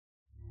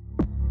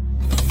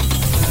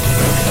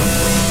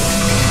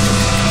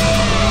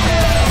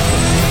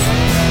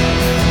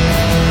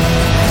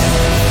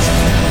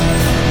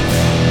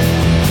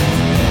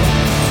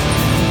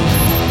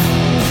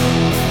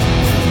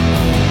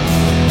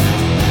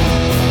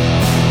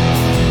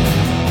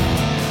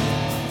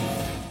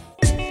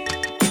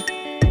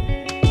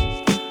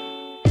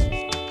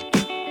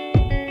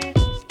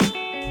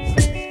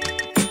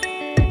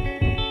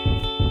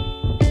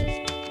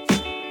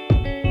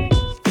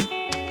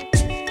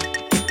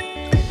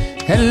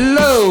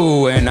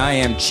Hello, and I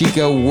am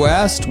Chico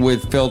West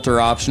with Filter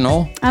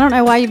Optional. I don't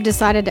know why you've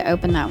decided to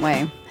open that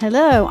way.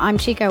 Hello, I'm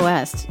Chico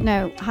West.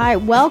 No, hi,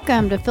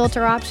 welcome to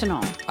Filter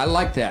Optional. I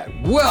like that.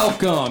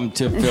 Welcome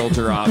to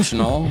Filter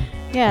Optional.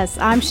 Yes,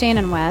 I'm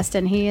Shannon West,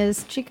 and he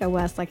is Chico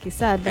West, like you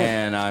said.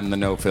 And I'm the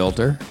No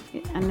Filter.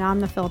 And I'm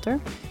the Filter.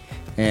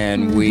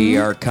 And we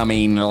are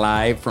coming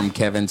live from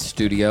Kevin's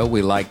studio.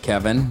 We like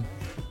Kevin.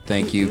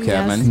 Thank you,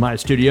 Kevin. Yes. My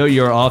studio,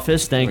 your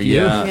office. Thank you.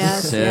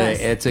 Yes. Yes.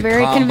 It's a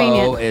Very combo.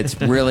 convenient.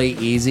 It's really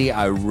easy.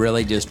 I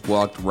really just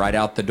walked right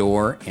out the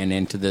door and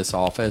into this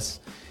office.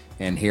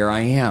 And here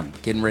I am,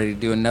 getting ready to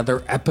do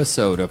another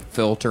episode of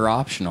Filter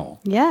Optional.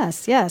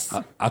 Yes, yes.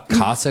 A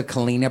Casa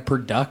Kalina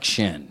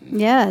production.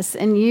 Yes,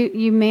 and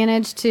you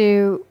managed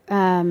to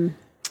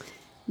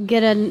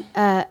get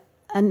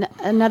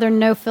another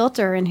no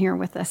filter in here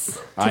with us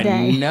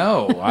today. I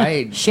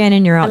know.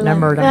 Shannon, you're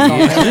outnumbered. I'm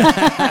sorry.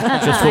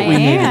 Just what we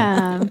needed.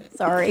 am.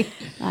 Sorry.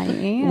 I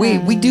am.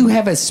 We do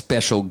have a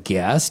special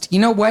guest. You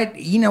know what?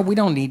 We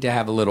don't need to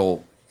have a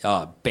little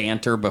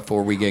banter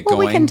before we get Well,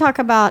 going. we can talk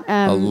about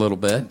a little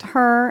bit.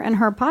 her and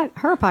her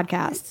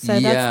podcast. So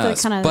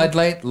that's the kind of.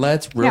 But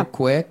let's real Yeah.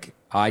 quick.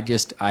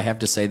 I have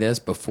to say this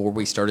before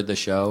we started the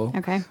show.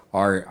 Okay.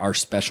 Our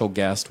special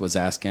guest was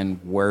asking,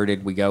 where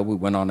did we go? We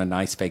went on a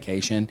nice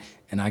vacation,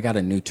 and I got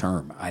a new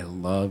term. I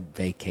love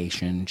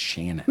Vacation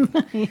Shannon.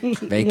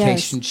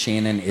 Vacation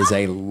Shannon is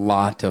a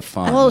lot of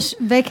fun. Well,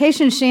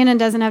 Vacation Shannon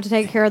doesn't have to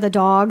take care of the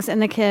dogs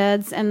and the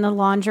kids and the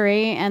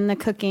laundry and the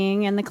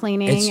cooking and the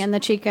cleaning and the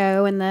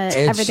Chico and the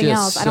everything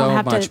else. It's I don't so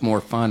have much to.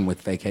 more fun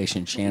with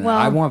Vacation Shannon. Well-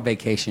 I want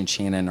Vacation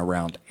Shannon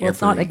around Well,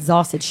 it's not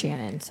exhausted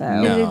Shannon,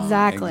 so. No.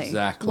 Exactly.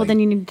 exactly. Well, then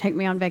you need to take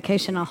me on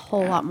vacation a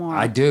whole lot more.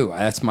 I do.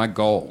 That's my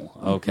goal.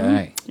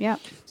 Okay. Yep.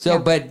 So, Yeah.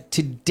 but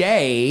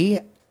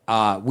today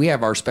we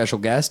have our special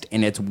guest,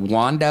 and it's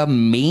Wanda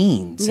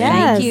Means. Yeah.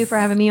 Thank Yes. you for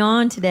having me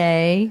on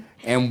today.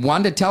 And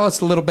Wanda, tell us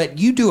a little bit.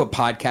 You do a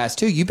podcast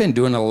too. You've been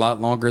doing it a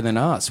lot longer than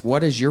us.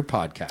 What is your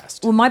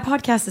podcast? Well, my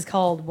podcast is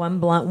called One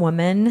Blunt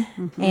Woman,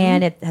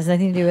 and it has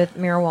nothing to do with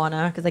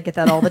marijuana because I get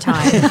that all the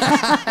time.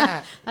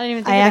 I didn't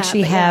even think I of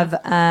actually that,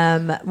 but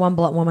yeah. have One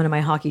Blunt Woman in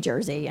my hockey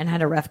jersey, and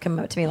had a ref come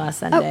up to me last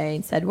Sunday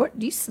and said, "What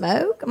do you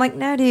smoke?" I'm like,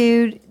 "No,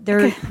 dude.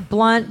 They're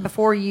blunt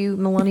before you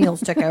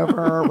millennials took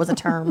over was a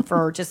term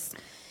for just,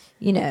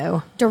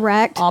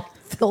 direct. off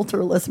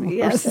filterless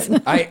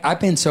person." I've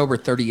been sober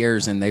 30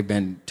 years, and they've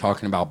been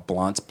talking about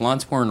blunts.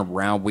 Blunts weren't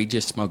around. We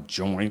just smoked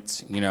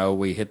joints.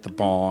 We hit the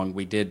bong.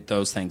 We did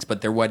those things,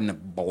 but there wasn't a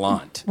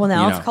blunt. Well,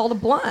 now it's called a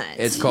blunt.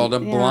 It's called a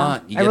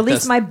blunt. You I get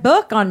released this- my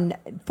book on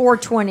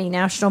 420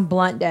 National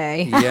Blunt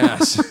Day.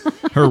 Yes.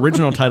 Her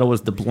original title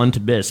was The Blunt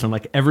Abyss. I'm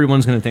like,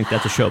 everyone's going to think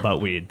that's a show about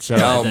weed. So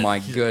Oh my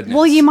goodness.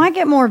 Well, you might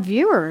get more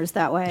viewers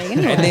that way. Anyway.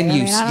 And then I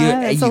you mean, I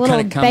don't know. It's a you little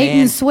kind of come bait in,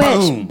 and switch.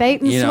 boom,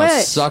 Bait and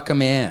switch. suck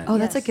them in. Oh,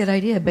 that's a good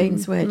idea. Bait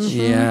and switch.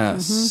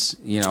 Yes,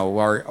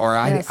 or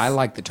Yes. I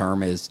like the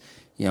term is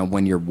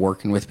when you're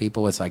working with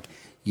people, it's like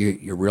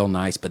you're real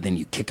nice, but then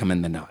you kick them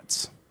in the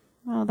nuts.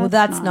 Well,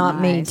 that's not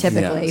me nice.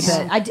 typically, Yes.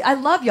 but I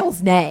love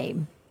y'all's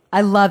name.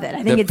 I love it.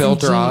 I think The it's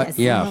filter,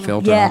 ingenious.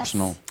 filter Yes.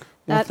 optional.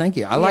 Well, That- thank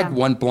you. I like yeah.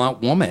 One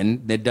Blunt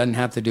Woman that doesn't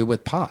have to do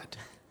with pot.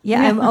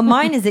 Yeah,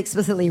 mine is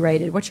explicitly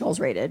rated. What's y'all's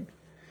rated?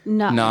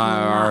 No, No,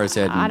 ours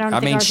isn't. I don't.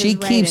 Think ours she is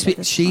keeps rated me. at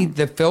this point.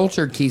 The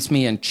filter keeps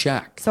me in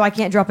check. So I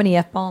can't drop any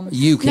F bombs.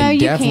 You can No, you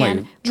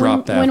definitely can.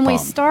 drop that. When we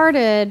bomb.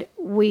 started,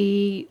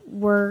 we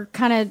were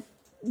kind of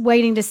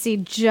waiting to see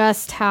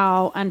just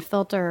how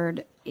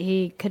unfiltered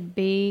he could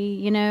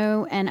be,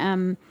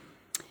 and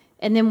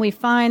then we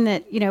find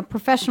that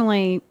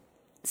professionally,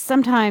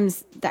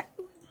 sometimes that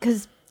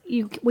because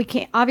we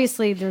can't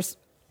obviously there's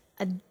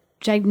a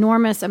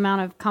ginormous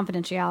amount of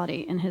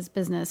confidentiality in his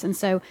business, and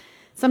so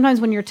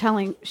sometimes when you're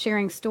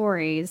sharing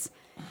stories,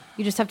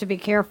 you just have to be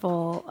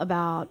careful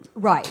about.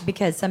 Right,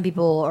 because some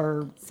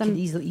people can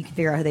easily, you can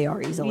figure out who they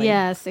are easily.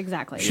 Yes,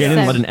 exactly.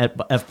 Shannon So- let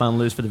an F-bomb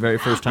loose for the very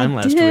first time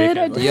last did,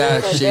 I week. did.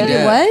 Yeah, she did.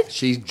 did. What?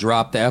 She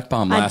dropped the F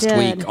bomb I last did.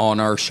 week on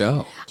our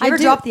show. Do you ever I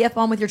do- drop the F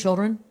bomb with your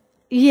children?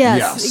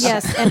 Yes,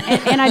 Yes.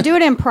 yes, and I do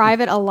it in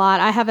private a lot.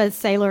 I have a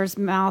sailor's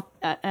mouth.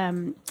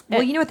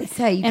 Well, you know what they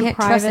say. You in can't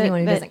trust private, anyone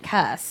who but- doesn't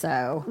cuss.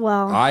 So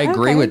Well, I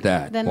agree okay, with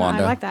that, Then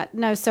Wanda. I like that.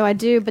 No, so I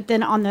do. But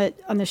then on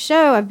the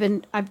show,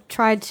 I've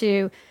tried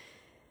to,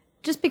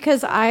 just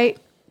because I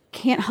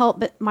can't help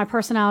but my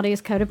personality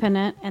is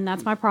codependent, and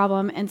that's my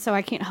problem. And so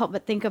I can't help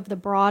but think of the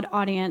broad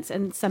audience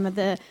and some of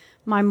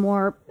my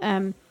more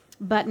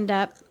buttoned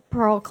up,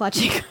 pearl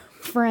clutching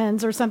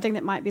friends or something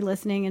that might be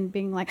listening and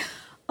being like,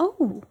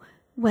 oh.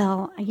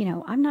 Well,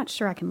 I'm not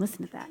sure I can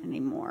listen to that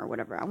anymore or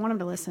whatever. I want them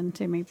to listen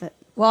to me, but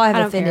I've I don't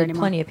care offended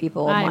anymore. plenty of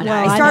people. I- I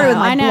well, I started know, with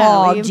my I know.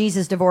 blog, You-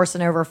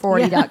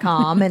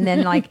 JesusDivorcingOver40.com, and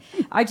then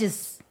I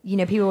just,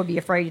 people would be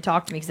afraid to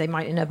talk to me because they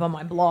might end up on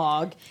my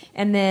blog.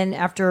 And then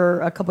after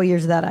a couple of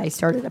years of that, I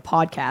started a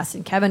podcast,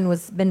 and Kevin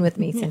been with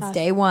me since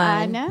day one.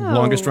 I know.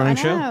 Longest running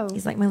I show? know.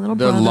 He's like my little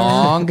The brother.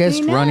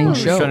 longest I know. running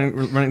show.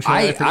 Running show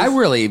I after this?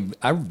 value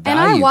And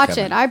I watch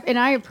Kevin. it.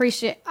 I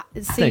appreciate.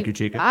 See, Thank you,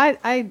 Chica.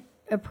 I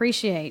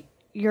appreciate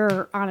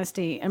your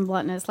honesty and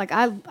bluntness. Like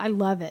I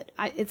love it.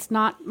 It's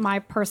not my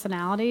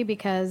personality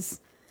because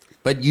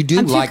But you do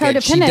I'm too like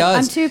it. She codependent.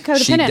 does. I'm too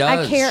codependent. She does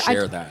I care.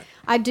 share that.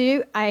 I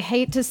do. I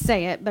hate to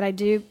say it, but I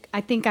do. I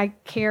think I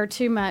care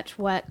too much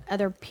what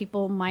other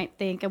people might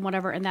think and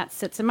whatever, and that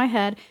sits in my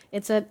head.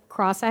 It's a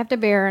cross I have to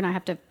bear, and I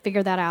have to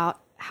figure that out,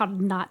 how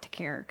not to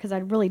care, because I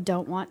really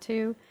don't want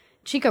to.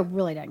 Chico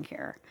really doesn't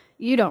care.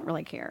 You don't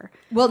really care.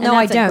 Well, And no,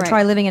 I that's a don't. great-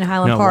 Try living in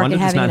Highland No, Park Wanda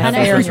and does having not an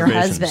have affair those on your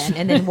reservations. husband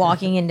and then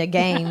walking into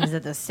games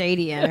at the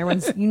stadium.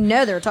 Everyone's,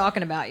 they're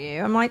talking about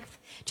you. I'm like,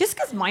 just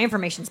because my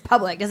information's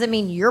public doesn't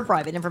mean your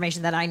private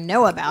information that I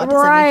know about doesn't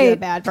make you a Right.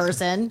 bad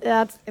person.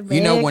 That's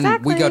You know, when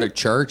we go to exactly.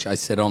 church, I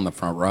sit on the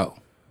front row.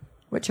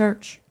 What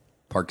church?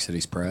 Park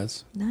City's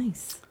Pres.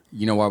 Nice.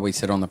 You know why we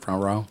sit on the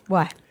front row?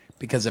 Why?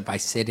 Because if I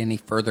sit any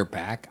further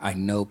back, I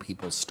know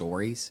people's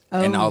stories,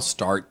 and I'll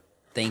start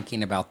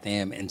thinking about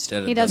them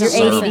instead of He the doesn't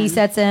Your sermon. ADD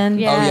sets in.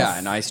 Yeah. Oh Yes. yeah,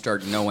 and I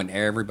start knowing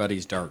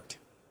everybody's dirt.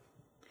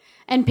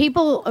 And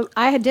people,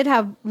 did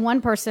have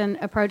one person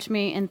approach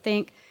me and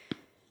think,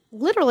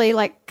 literally,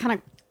 like, kind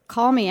of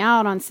call me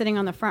out on sitting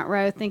on the front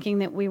row, thinking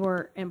that we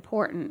were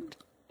important.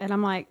 And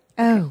I'm like,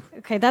 Oh.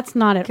 okay, that's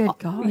not at Good all.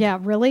 God. Yeah,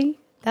 really?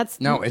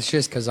 That's No, it's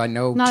just because I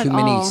know Not too at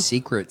many all.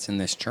 secrets in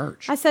this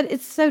church. I said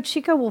it's so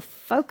Chico will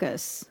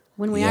focus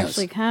when we Yes.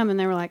 actually come, and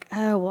they were like,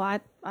 "Oh, well, I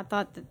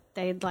thought that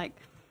they'd like,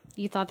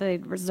 you thought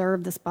they'd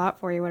reserve the spot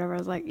for you, whatever." I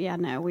was like, "Yeah,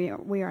 no, we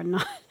are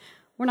not,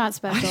 we're not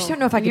special." I just don't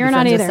know if I can You're be not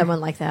friends with either. someone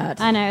like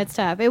that. I know it's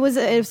tough. It was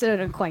an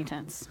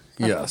acquaintance,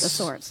 of Yes. the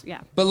sorts.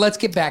 Yeah, But let's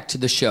get back to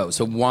the show.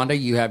 So Wanda,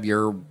 you have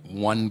your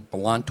One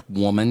Blunt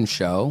Woman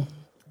show,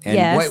 and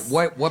Yes.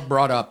 what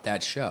brought up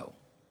that show?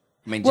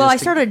 I mean, Well, I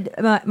just to-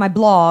 started my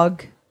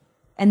blog,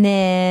 and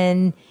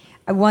then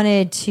I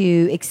wanted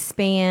to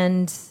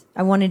expand.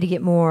 I wanted to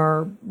get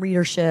more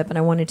readership, and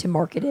I wanted to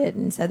market it.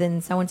 And so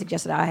then someone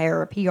suggested I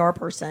hire a PR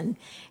person,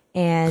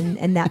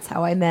 and that's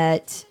how I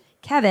met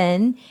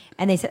Kevin.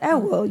 And they said, "Oh,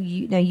 well,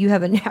 you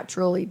have a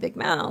naturally big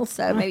mouth,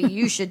 so maybe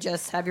you should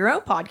just have your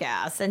own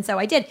podcast." And so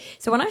I did.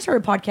 So when I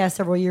started podcast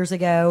several years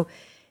ago,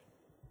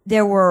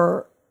 there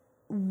were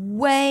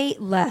way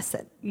less.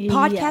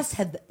 Podcasts Yes.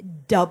 have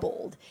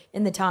doubled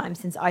in the time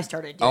since I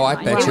started doing Oh, I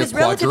mine. bet It you was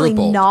relatively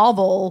quadrupled.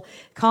 novel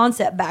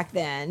concept back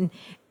then,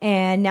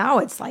 and now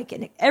it's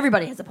like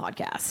everybody has a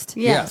podcast.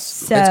 yes,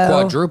 So- it's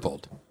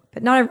quadrupled.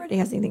 But not everybody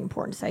has anything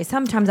important to say.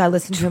 Sometimes I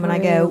listen to them and I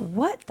go,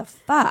 "What the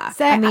fuck?"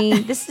 Say- I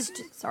mean, this is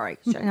just, sorry.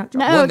 No,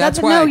 Well, that's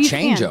why no, I you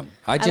change can. them.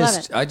 I love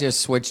just it. I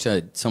just switched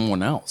to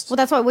someone else. Well,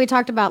 that's what we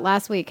talked about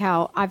last week,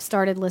 how I've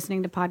started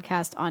listening to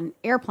podcasts on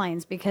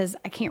airplanes because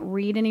I can't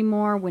read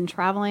anymore when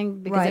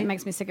traveling because Right. it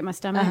makes me sick at my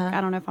stomach. I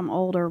don't know if I'm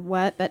old or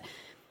what, but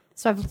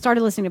so I've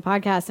started listening to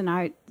podcasts, and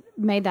I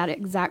made that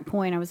exact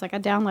point. I was like, I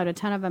download a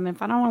ton of them.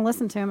 If I don't want to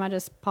listen to them, I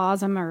just pause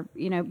them or,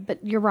 but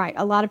you're right.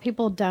 A lot of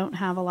people don't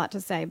have a lot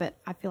to say, but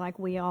I feel like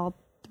we all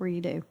three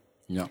do.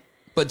 Yeah.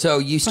 But so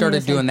you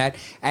started say. doing that.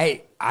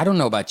 I don't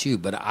know about you,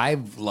 but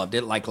I've loved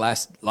it.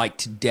 Like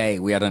today,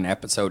 we had an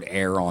episode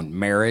air on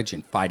marriage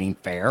and fighting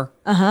fair.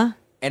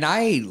 And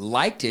I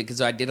liked it because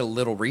I did a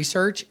little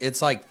research.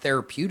 It's like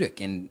therapeutic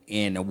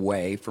in a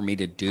way for me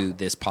to do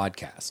this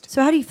podcast.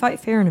 So how do you fight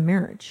fair in a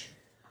marriage?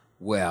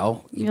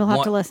 Well, You'll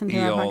have to listen to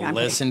it. You'll Okay.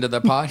 listen to the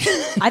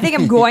podcast. I think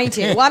I'm going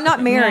to. Well, I'm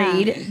not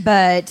married,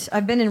 but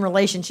I've been in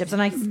relationships, and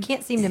I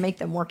can't seem to make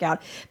them work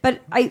out.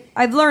 But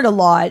I've learned a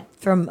lot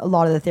from a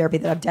lot of the therapy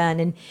that I've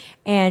done,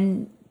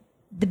 and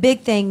the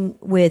big thing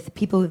with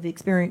people who've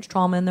experienced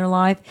trauma in their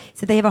life is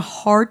that they have a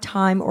hard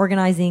time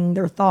organizing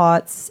their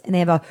thoughts, and they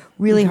have a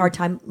really hard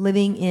time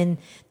living in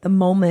the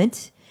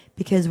moment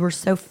because we're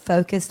so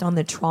focused on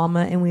the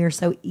trauma, and we are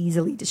so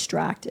easily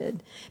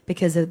distracted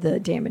because of the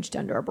damage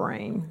done to our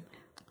brain.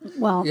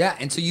 Well, Yeah,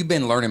 and so you've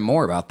been learning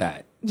more about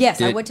that.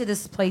 Yes, I Did- went to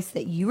this place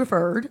that you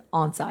referred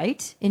on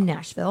site in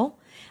Nashville.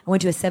 I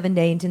went to a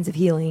 7-day intensive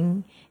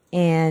healing,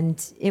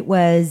 and it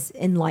was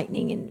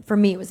enlightening. And for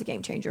me, it was a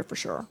game changer for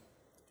sure.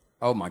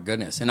 Oh my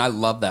goodness, and I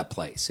love that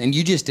place. And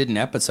you just did an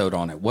episode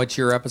on it. What's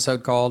your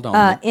episode called?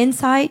 On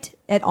Insight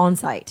at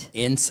Onsite.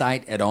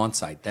 Insight at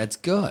Onsite. That's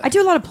good. I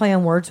do a lot of play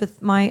on words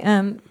with my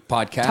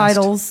Podcast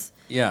titles.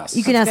 Yes.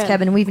 You can ask good.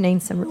 Kevin. We've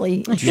named some really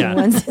interesting Yeah,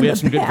 ones. we in have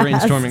some the good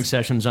past. brainstorming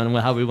sessions on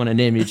how we want to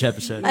name each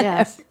episode.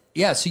 yes.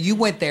 Yeah, so you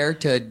went there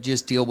to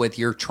just deal with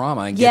your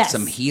trauma and get Yes.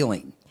 some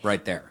healing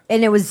right there.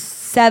 And it was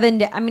 7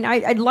 days. I mean,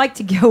 I'd like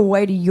to go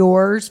away to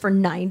yours for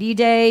 90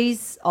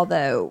 days,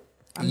 although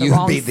I'm the You'd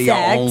wrong be the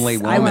sex. only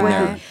I woman would.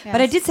 there. Yes.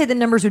 But I did say the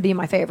numbers would be in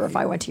my favor if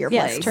I went to your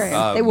Yes, place.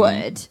 true. They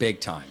would. Big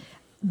time.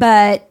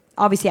 But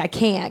obviously I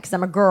can't because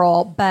I'm a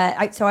girl.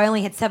 But so I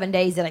only had 7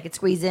 days that I could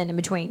squeeze in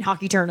between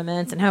hockey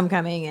tournaments and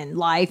homecoming and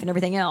life and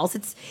everything else.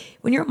 It's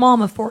when you're a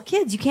mom of 4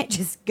 kids, you can't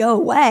just go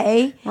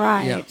away.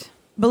 Right. Yeah.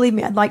 Believe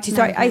me, I'd like to.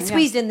 So I yeah.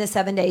 squeezed in the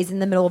 7 days in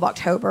the middle of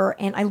October,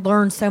 and I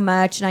learned so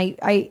much. And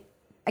I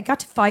got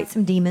to fight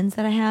some demons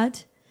that I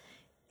had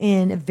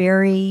in a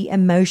very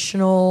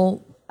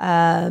emotional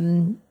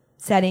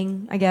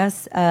setting, I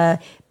guess,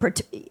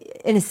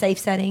 in a safe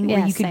setting where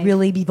Yeah, you could safe.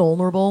 really be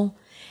vulnerable.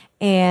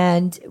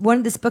 And one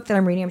of this book that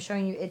I'm reading, I'm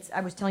showing you.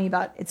 I was telling you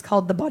about. It's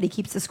called "The Body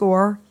Keeps the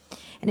Score,"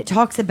 and it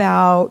talks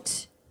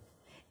about.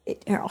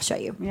 Here, I'll show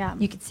you. Yeah.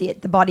 You can see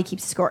it. The Body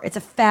Keeps the Score. It's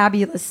a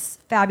fabulous,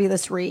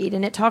 fabulous read,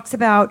 and it talks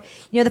about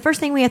the first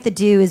thing we have to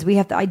do is we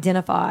have to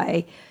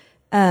identify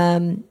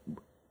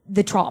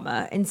the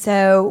trauma, and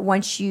so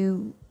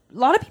a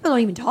lot of people don't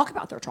even talk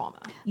about their trauma.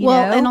 You know?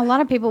 And a lot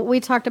of people,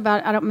 we talked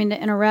about, I don't mean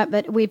to interrupt,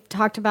 but we've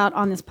talked about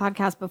on this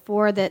podcast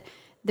before that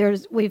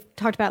we've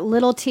talked about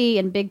little T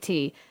and big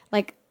T,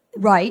 like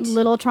right,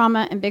 little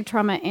trauma and big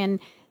trauma. And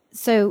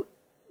so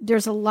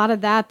there's a lot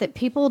of that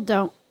people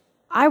don't,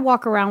 I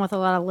walk around with a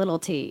lot of little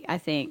T, I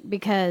think,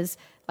 because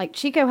like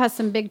Chico has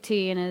some big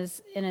T in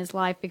his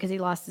life because he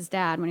lost his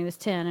dad when he was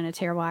 10 in a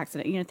terrible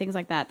accident, things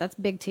like that. That's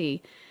big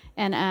T.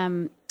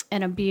 And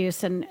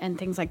abuse and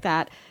things like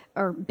that.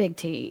 Or big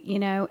T,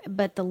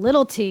 but the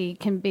little T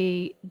can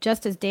be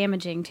just as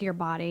damaging to your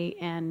body.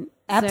 And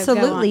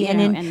absolutely.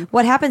 And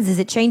what happens is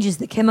it changes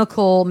the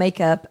chemical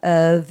makeup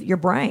of your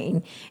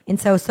brain. And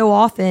so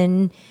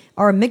often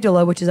our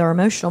amygdala, which is our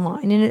emotional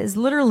mind, and it is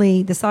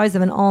literally the size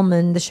of an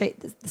almond,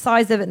 the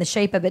size of it and the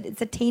shape of it.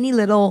 It's a teeny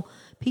little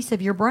piece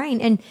of your brain.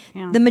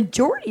 And the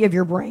majority of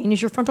your brain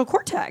is your frontal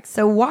cortex.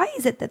 So why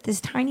is it that this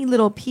tiny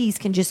little piece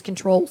can just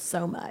control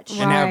so much?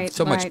 And have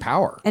so much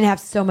power. And have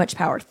so much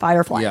power, fight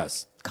or flight.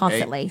 Yes.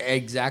 Constantly.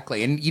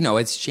 Exactly. And,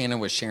 as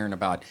Shannon was sharing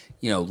about,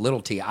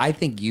 little T, I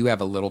think you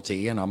have a little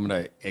T, and I'm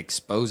going to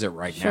expose it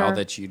right now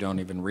that you don't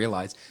even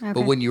realize. Okay.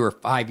 But when you were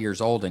 5 years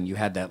old and you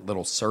had that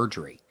little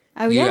surgery.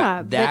 Oh,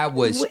 yeah. That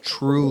was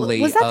truly.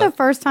 Was that the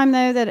first time,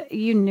 though, that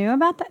you knew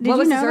about that? Did what you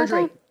was know the surgery?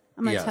 About that?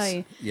 I'm going to tell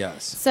you.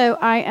 Yes. So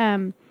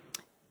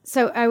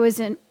I was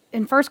in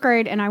first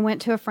grade, and I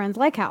went to a friend's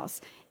lake house.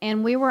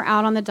 And we were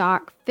out on the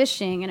dock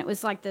fishing, and it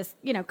was like this,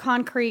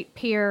 concrete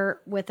pier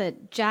with a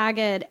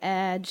jagged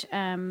edge,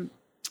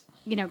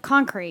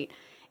 concrete.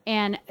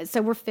 And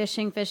so we're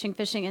fishing,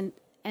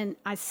 and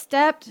I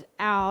stepped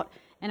out,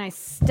 and I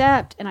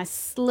slipped,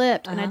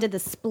 and I did the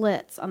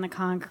splits on the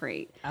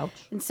concrete. Ouch.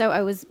 And so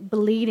I was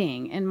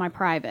bleeding in my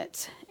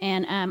private,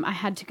 and I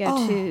had to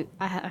go to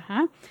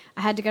I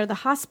had to go to the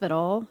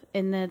hospital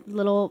in the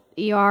little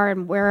ER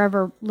and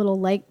wherever little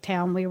lake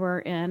town we were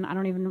in. I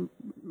don't even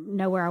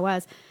know where I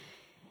was.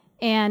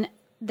 And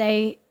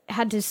they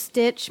had to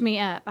stitch me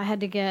up. I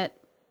had to get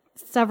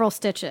several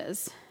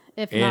stitches,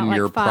 if in not like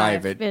your 5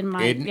 private,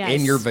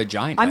 in your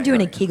vagina. I'm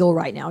doing a Kegel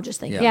right now, just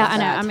thinking. Yeah, about I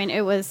know. that. I mean,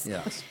 it was.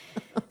 Yes.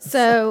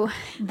 So I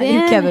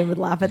then knew Kevin would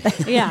laugh at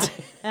that. Yeah,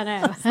 I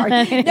know.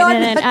 Sorry. No,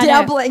 I'm not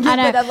dabbling, but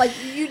I'm like,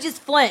 you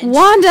just flinched.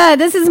 Wanda,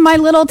 this is my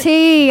little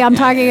T I'm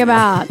talking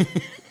about.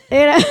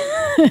 No,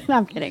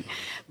 I'm kidding.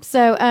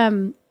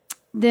 So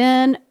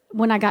then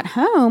when I got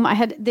home,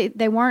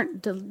 they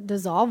weren't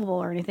dissolvable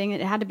or anything.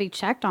 It had to be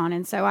checked on,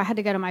 and so I had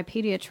to go to my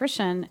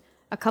pediatrician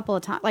a couple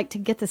of times, like to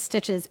get the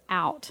stitches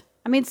out.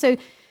 I mean, so you're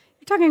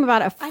talking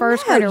about a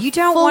first grader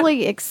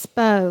fully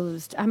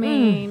exposed. I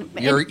mean,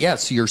 you're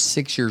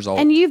 6 years old,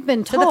 and you've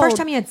been told. So the first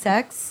time you had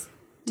sex,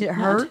 did it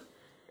hurt?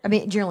 I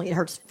mean, generally it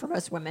hurts for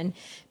most women,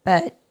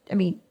 but I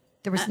mean,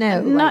 there was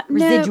no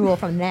residual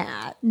from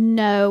that.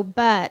 No,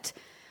 but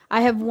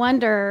I have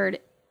wondered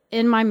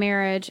in my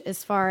marriage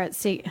as far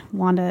as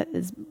Wanda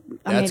is.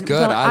 That's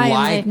good. I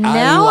like.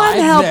 Now I'm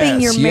helping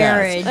this. your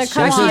marriage. Yes.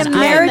 Come on, good.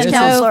 marriage This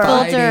no is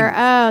filter.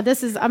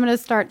 fighting. I'm going to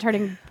start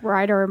turning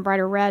brighter and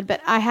brighter red.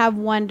 But I have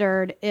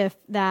wondered if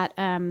that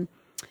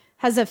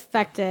has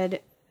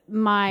affected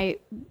my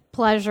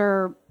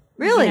pleasure.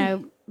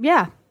 Really?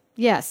 Yeah.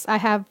 Yes, I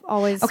have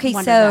always. Okay,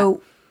 wondered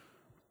so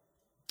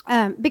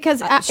that. Because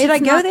should I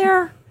go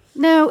there?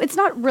 No, it's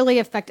not really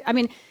affected. I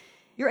mean,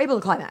 you're able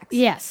to climax.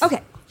 Yes.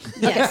 Okay.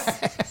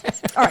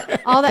 Yes. All right.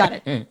 All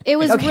that. Got it. It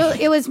was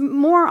really. It was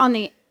more on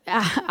the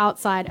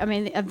outside. I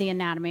mean, of the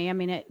anatomy. I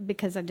mean,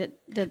 because I did.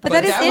 But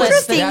that is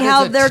interesting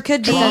how there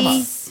could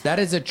be. That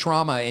is a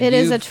trauma. And it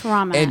is a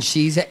trauma. And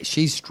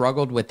she's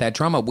struggled with that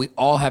trauma. We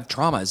all have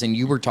traumas. And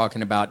you were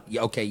talking about,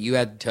 okay, you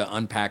had to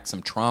unpack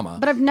some trauma.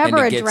 But I've never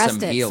and to get addressed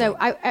some it. healing. So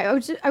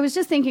I was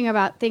just thinking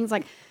about things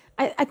like,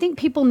 I think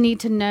people need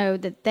to know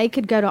that they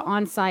could go to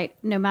on-site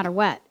no matter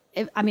what.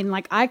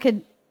 Like I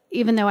could,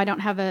 even though I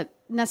don't have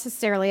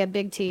necessarily a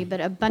big T, but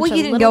a bunch of little T's. Well,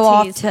 you didn't go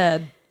off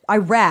to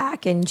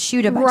Iraq and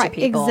shoot a bunch of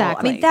people.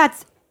 Exactly. I mean,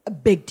 that's a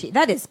big T.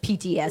 That is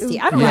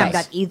PTSD. I don't have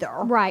that either.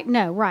 Right.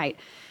 No. Right.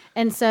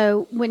 And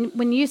so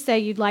when you say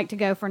you'd like to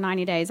go for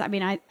 90 days, I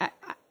mean, I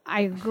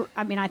agree.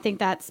 I mean, I think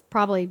that's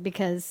probably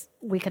because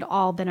we could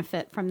all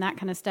benefit from that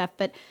kind of stuff.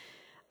 But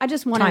I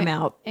just want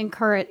to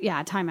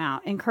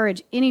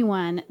encourage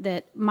anyone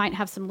that might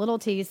have some little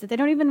T's that they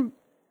don't even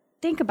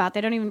think about.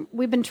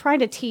 We've been trying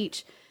to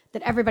teach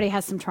that everybody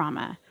has some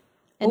trauma.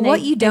 And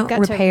what you don't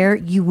repair,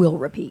 you will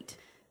repeat.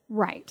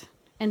 Right.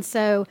 And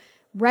so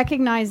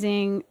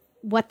recognizing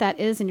what that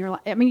is in your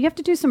life, I mean, you have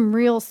to do some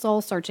real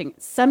soul searching.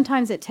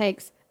 Sometimes it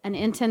takes an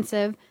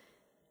intensive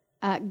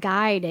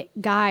guide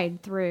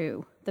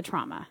through the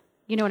trauma.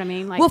 You know what I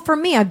mean? Well, for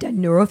me, I've done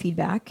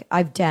neurofeedback.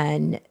 I've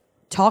done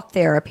talk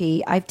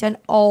therapy. I've done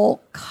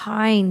all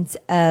kinds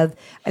of,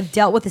 I've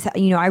dealt with this.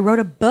 I wrote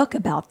a book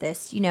about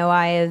this,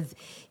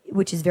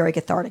 which is very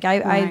cathartic.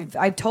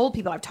 I've told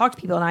people, I've talked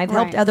to people, and I've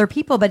helped other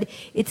people, but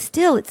it's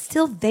still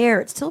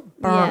there. It still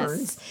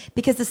burns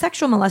because the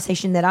sexual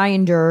molestation that I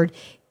endured,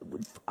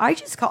 I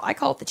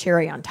call it the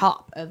cherry on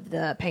top of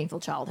the painful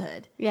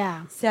childhood.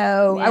 Yeah.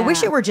 So I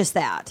wish it were just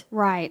that.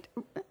 Right.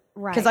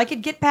 Right. Because I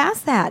could get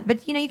past that.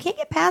 But, you can't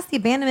get past the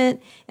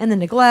abandonment and the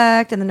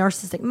neglect and the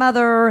narcissistic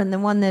mother and the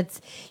one that's,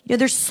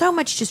 there's so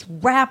much just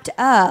wrapped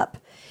up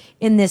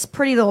in this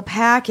pretty little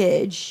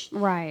package.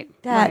 Right.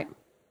 That,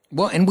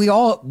 Well, and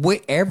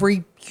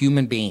every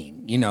human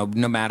being, no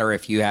matter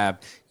if you have,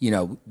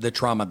 the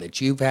trauma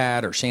that you've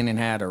had or Shannon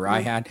had or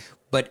I had,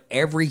 but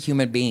every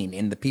human being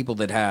and the people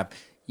that have,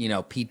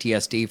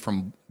 PTSD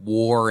from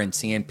war and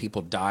seeing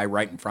people die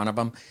right in front of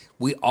them,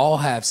 we all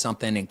have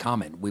something in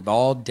common. We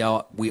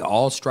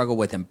all struggle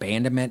with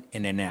abandonment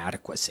and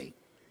inadequacy,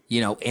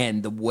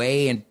 and the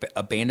way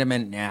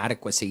abandonment and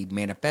inadequacy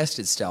manifests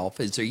itself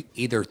is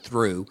either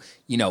through,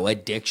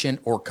 addiction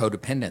or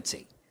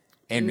codependency.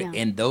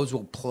 And those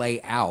will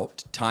play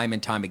out time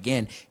and time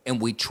again. And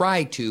we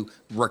try to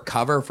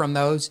recover from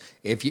those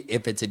if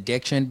it's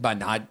addiction by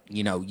not,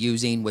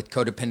 using with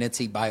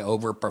codependency by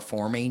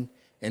overperforming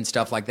and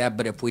stuff like that.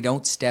 But if we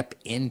don't step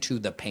into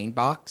the pain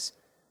box,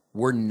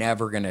 we're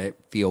never going to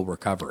feel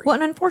recovery. Well,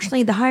 and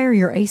unfortunately, the higher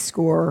your ACE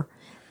score,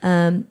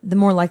 the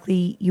more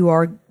likely you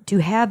are to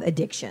have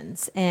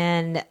addictions.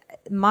 And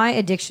my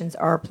addictions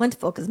are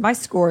plentiful because my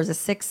score is a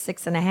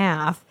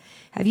 6.5.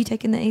 Have you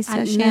taken the ACE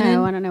test, Shannon?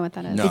 No, I don't know what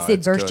that is. No. It's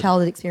adverse good.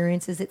 childhood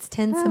experiences. It's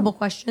 10 simple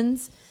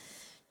questions.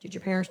 Did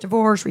your parents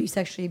divorce? Were you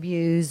sexually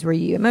abused? Were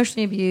you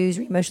emotionally abused?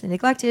 Were you emotionally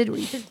neglected? Were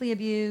you physically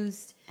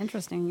abused?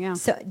 Interesting, yeah.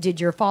 So,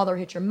 did your father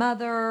hit your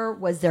mother?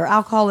 Was there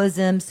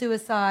alcoholism,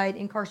 suicide,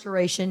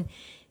 incarceration?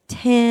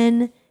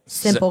 10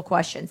 simple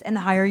questions. And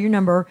the higher your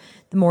number,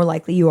 the more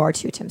likely you are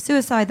to attempt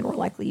suicide, the more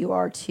likely you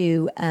are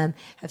to have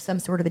some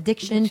sort of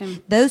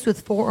addiction. Those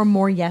with 4 or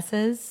more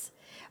yeses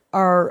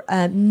are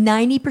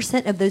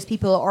 90% of those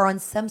people are on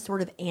some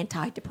sort of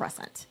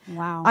antidepressant.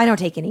 Wow. I don't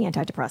take any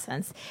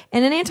antidepressants.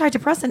 And an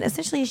antidepressant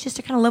essentially is just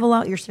to kind of level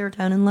out your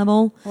serotonin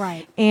level.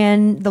 Right.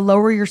 And the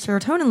lower your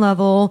serotonin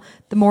level,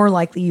 the more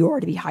likely you are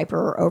to be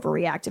hyper or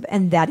overreactive.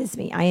 And that is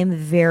me. I am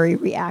very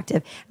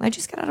reactive. And I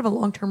just got out of a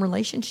long-term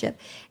relationship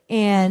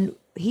and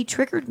he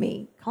triggered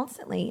me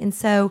constantly. And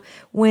so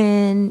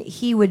when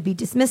he would be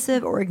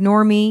dismissive or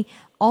ignore me,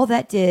 all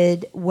that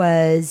did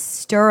was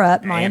stir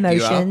up my Amp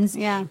you up. emotions,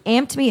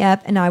 amped me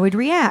up, and I would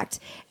react.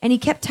 And he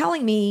kept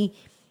telling me,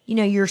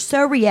 you're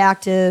so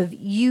reactive,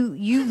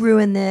 you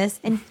ruined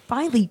this. And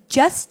finally,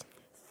 just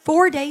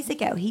 4 days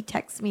ago, he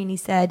texted me and he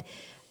said,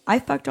 I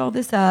fucked all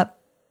this up.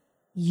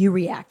 You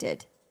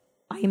reacted.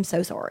 I am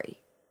so sorry.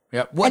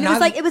 Yeah. Well, And it was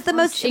like, it was the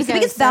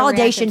biggest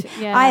validation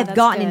I have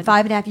gotten in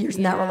 5.5 years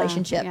in that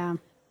relationship. Yeah.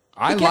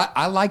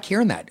 I like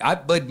hearing that.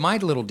 But my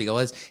little deal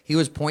is he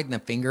was pointing the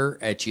finger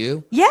at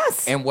you.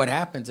 Yes. And what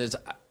happens is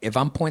if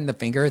I'm pointing the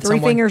finger at 3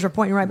 someone, fingers are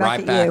pointing right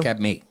back at you. at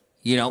me.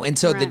 And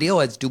so the deal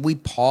is, do we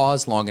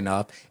pause long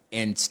enough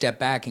and step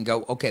back and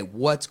go, okay,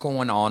 what's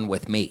going on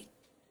with me?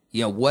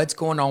 What's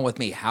going on with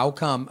me? How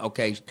come,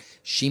 okay,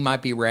 she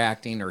might be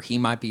reacting or he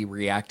might be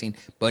reacting,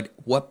 but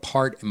what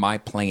part am I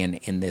playing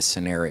in this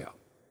scenario?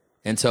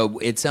 And so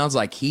it sounds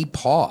like he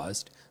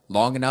paused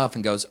long enough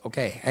and goes,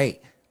 okay, hey,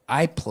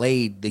 I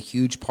played the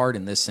huge part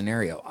in this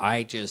scenario.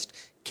 I just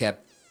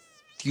kept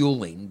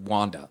fueling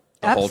Wanda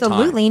the whole time.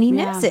 Absolutely, and he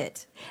knows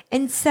it.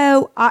 And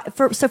so,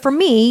 for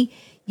me,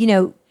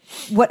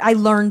 what I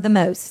learned the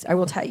most, I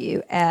will tell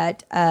you,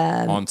 at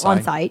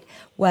on-site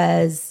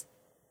was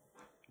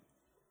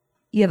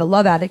you have a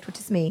love addict, which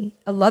is me.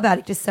 A love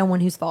addict is someone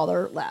whose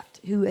father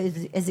left, who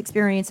has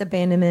experienced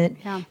abandonment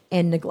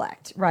and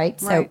neglect, right?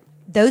 So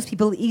those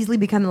people easily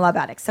become love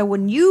addicts. So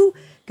when you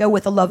go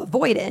with a love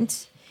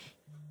avoidant,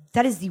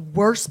 that is the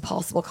worst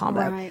possible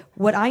combo. Right.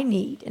 What I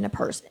need in a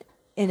person,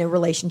 in a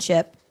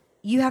relationship,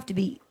 you have to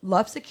be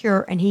love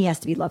secure and he has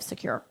to be love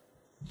secure.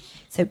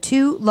 So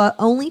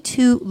only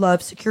two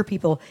love secure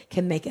people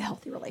can make a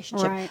healthy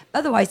relationship. Right.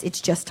 Otherwise,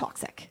 it's just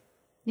toxic.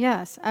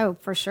 Yes. Oh,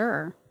 for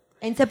sure.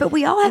 And so, but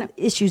we all have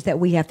issues that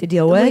we have to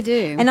deal with. We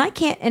do. And I am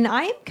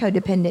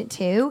codependent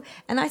too.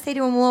 And I say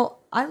to him, well,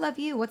 I love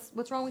you.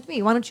 What's wrong with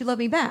me? Why don't you love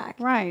me back?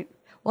 Right.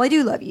 Well, I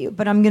do love you,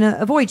 but I'm going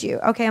to avoid you.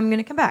 Okay, I'm going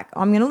to come back.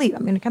 I'm going to leave.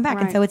 I'm going to come back.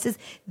 Right. And so it's this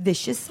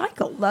vicious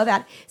cycle. Love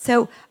that.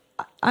 So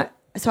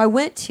I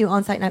went to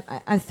on-site and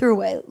I threw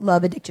away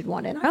love addicted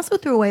Wanda. And I also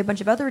threw away a bunch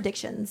of other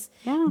addictions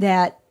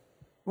that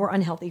were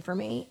unhealthy for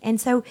me.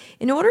 And so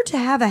in order to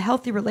have a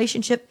healthy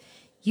relationship,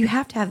 you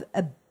have to have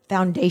a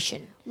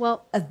foundation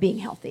of being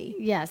healthy.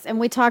 Yes. And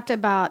we talked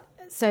about,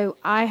 so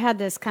I had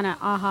this kind of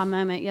aha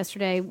moment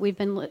yesterday. We've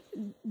been,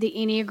 the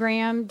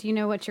Enneagram. Do you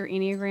know what your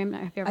Enneagram,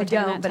 have you ever I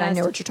taken don't, that but test? I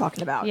know what you're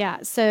talking about.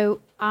 Yeah.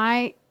 So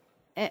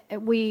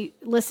we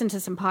listened to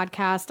some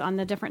podcasts on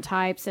the different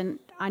types, and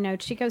I know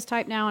Chico's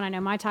type now, and I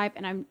know my type,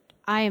 and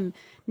I'm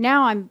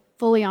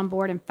fully on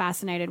board and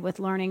fascinated with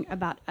learning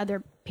about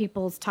other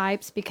people's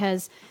types,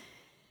 because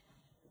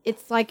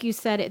it's like you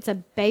said, it's a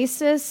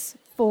basis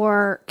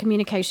for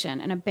communication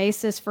and a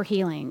basis for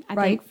healing. I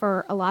think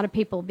for a lot of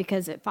people,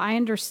 because if I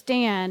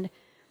understand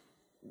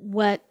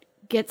what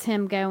gets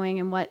him going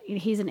and what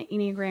he's an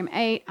Enneagram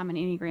 8, I'm an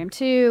Enneagram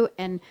 2,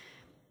 and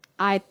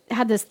I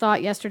had this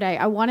thought yesterday.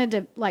 I wanted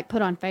to like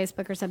put on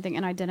Facebook or something,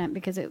 and I didn't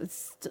because it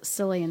was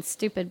silly and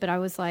stupid. But I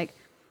was like,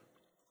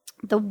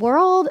 the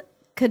world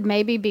could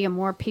maybe be a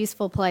more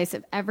peaceful place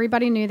if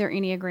everybody knew their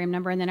Enneagram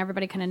number, and then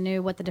everybody kind of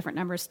knew what the different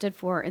numbers stood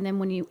for. And then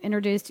when you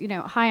introduced,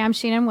 hi, I'm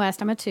Shannon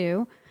West, I'm a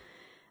 2.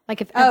 Like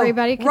if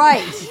everybody could,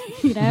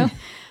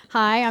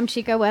 hi, I'm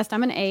Chico West,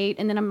 I'm an 8.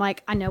 And then I'm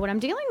like, I know what I'm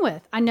dealing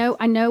with. I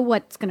know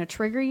what's going to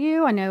trigger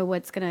you. I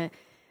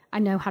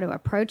know how to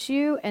approach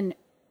you. And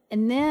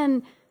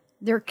then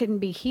there can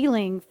be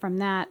healing from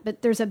that,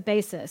 but there's a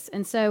basis.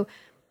 And so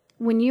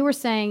when you were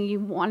saying you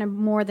wanted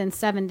more than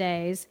 7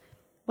 days,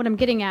 what I'm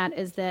getting at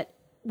is that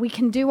we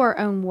can do our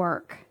own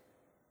work,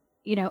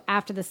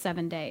 after the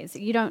 7 days.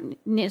 You don't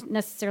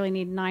necessarily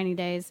need 90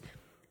 days,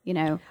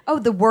 Oh,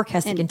 the work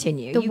has to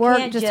continue. The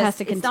work just has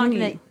to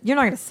continue. You're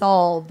not going to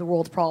solve the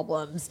world's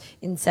problems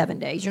in 7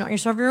 days. You're not going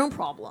to solve your own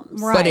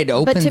problems. Right. But it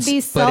opens. But to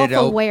be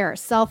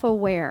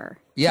self-aware.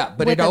 Yeah,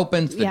 but it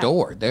opens the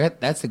door.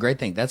 That's the great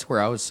thing. That's where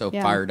I was so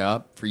fired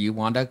up for you,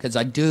 Wanda, because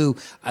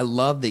I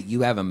love that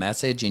you have a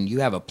message and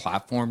you have a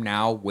platform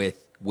now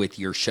with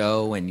your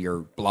show and your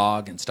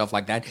blog and stuff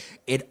like that.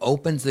 It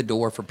opens the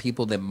door for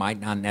people that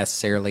might not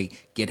necessarily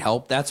get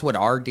help. That's what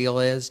our deal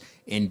is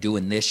in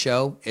doing this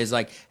show, is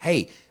like,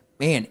 hey,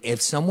 man,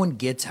 if someone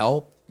gets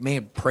help,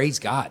 man, praise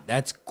God.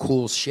 That's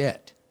cool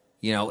shit.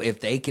 If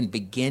they can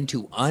begin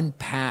to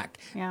unpack,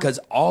 because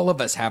all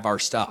of us have our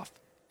stuff.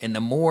 And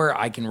the more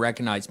I can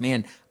recognize,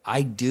 man,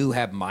 I do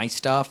have my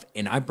stuff,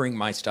 and I bring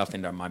my stuff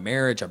into my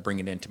marriage. I bring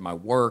it into my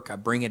work. I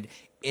bring it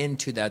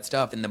into that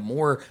stuff. And the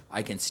more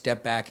I can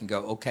step back and go,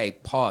 okay,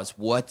 pause,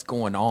 what's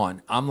going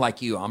on? I'm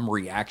like you, I'm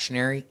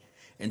reactionary.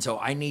 And so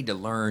I need to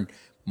learn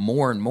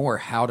more and more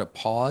how to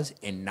pause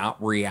and not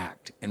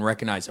react and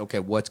recognize, okay,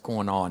 what's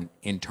going on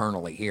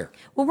internally here.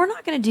 Well, we're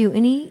not going to do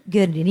any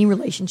good in any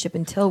relationship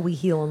until we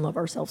heal and love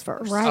ourselves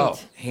first. Right. Oh,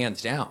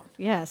 hands down.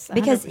 Yes. 100%.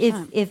 Because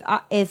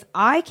if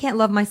I can't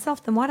love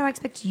myself, then why do I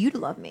expect you to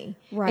love me?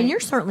 Right. And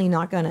you're certainly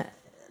not going to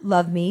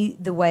love me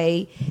the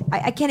way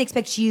I can't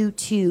expect you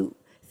to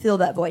fill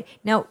that void.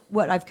 Now,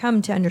 what I've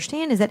come to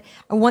understand is that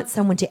I want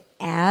someone to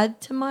add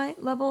to my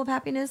level of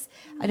happiness.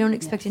 I don't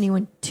expect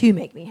anyone to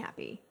make me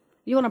happy.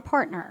 You want a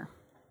partner.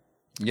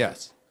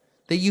 Yes.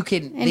 That you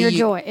can. In your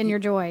joy,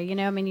 you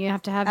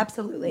have to have.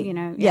 Absolutely.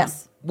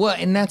 Yes. Well,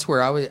 and that's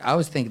where I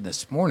was thinking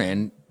this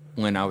morning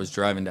when I was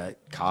driving to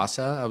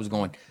Casa. I was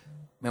going,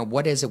 man,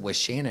 what is it with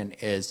Shannon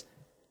is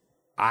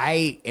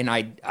I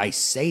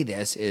say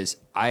this is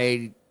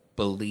I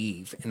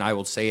believe, and I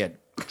will say it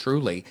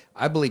truly,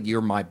 I believe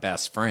you're my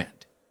best friend.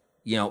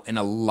 And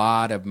a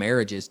lot of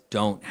marriages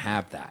don't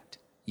have that.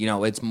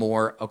 It's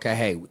more, okay,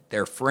 hey,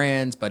 they're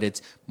friends, but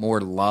it's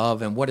more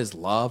love. And what is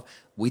love?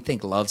 We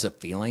think love's a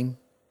feeling,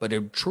 but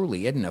it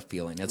truly isn't a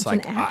feeling. It's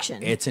like an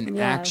action. It's an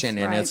Yes, action,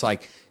 and right. it's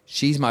like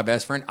she's my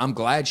best friend. I'm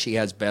glad she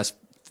has best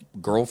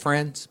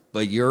girlfriends,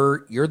 but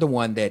you're the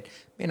one that,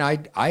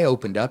 I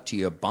opened up to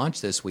you a bunch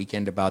this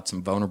weekend about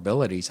some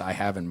vulnerabilities I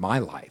have in my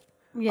life.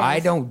 Yes. I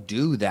don't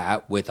do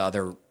that with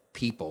other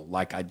people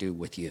like I do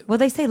with you. Well,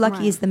 they say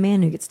lucky is the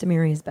man who gets to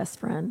marry his best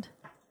friend.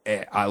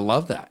 I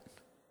love that.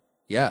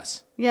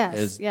 Yes.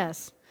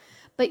 Yes.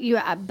 But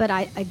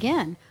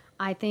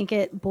I think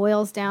it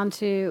boils down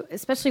to,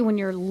 especially when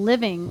you're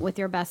living with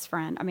your best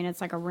friend. I mean, it's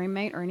like a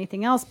roommate or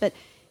anything else, but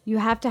you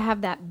have to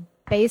have that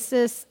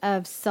basis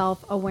of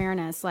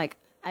self-awareness. Like,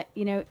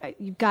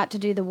 you've got to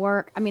do the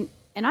work. I mean,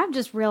 and I've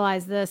just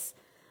realized this.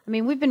 I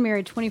mean, we've been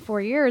married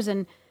 24 years,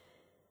 and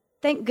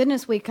thank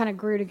goodness we kind of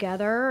grew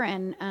together,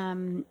 and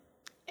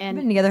You've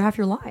been together half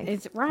your life.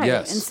 it's right.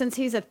 Yes. And since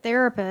he's a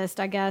therapist,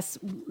 I guess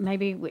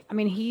maybe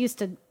he used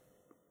to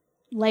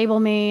label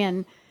me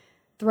and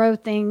throw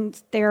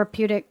things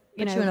therapeutic,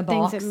 Put you in a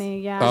things box. at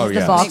me. Yeah. Oh, The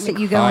yes. box that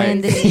you go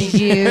in, this is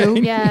you.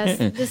 Yes.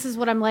 This is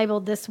what I'm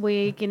labeled this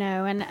week,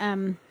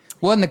 and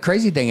Well, and the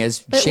crazy thing is,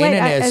 But wait,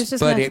 Shannon I was is,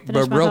 just but gonna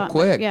finish my real thought,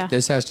 quick, yeah.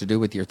 this has to do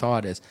with your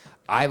thought is,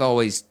 I've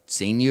always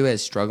seen you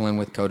as struggling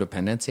with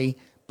codependency,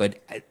 but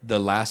the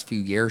last few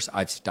years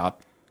I've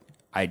stopped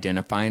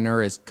identifying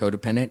her as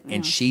codependent,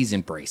 and she's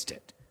embraced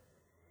it.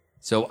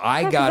 So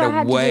I 'cause got I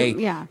had to away.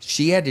 do- yeah.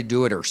 She had to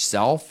do it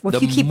herself. Well,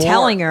 if The you keep more-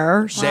 telling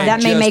her,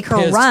 that may just make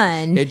her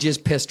run. It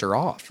just pissed her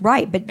off.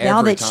 Right, but now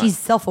Every that time. she's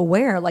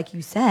self-aware, like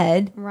you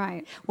said,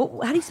 right. how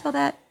do you spell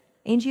that?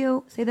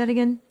 Angio? Say that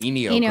again.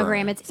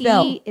 Enneagram. It's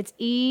Spell. It's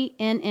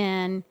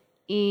ENNE.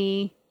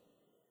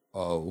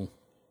 Oh.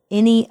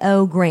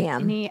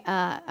 Enneagram.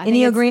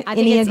 Enneagram? I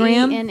think it's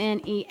Enneagram?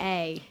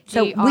 ENNEA.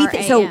 So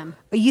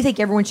you think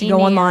everyone should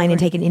go online and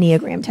take an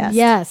Enneagram test?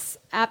 Yes,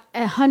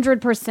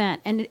 100%,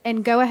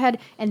 and go ahead,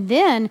 and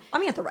then I'm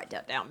gonna have to write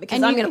that down because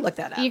and I'm you gonna can- look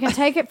that up. You can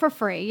take it for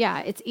free. Yeah,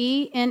 it's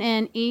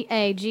ENNEAGRAM,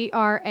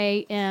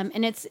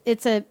 and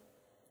it's a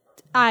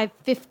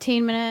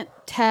 15-minute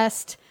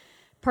test.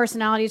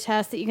 personality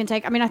tests that you can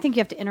take. I mean, I think you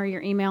have to enter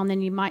your email, and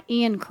then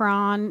Ian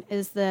Cron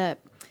is the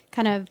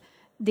kind of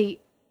the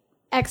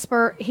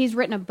expert. He's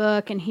written a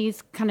book, and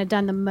he's kind of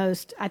done the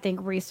most, I think,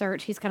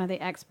 research. He's kind of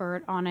the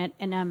expert on it.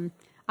 And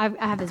I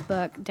have his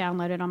book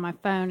downloaded on my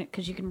phone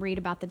because you can read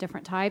about the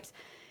different types.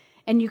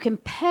 And you can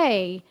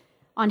pay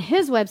on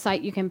his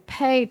website. You can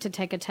pay to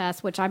take a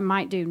test, which I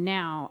might do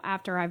now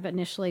after I've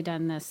initially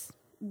done this,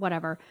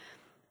 whatever.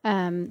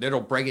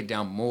 It'll break it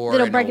down more.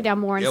 It'll break it down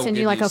more and send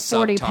you like a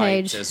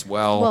 40-page as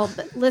well. Well,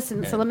 but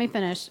listen. So let me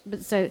finish.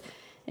 And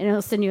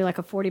it'll send you like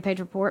a 40-page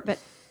report. But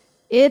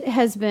it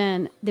has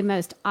been the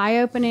most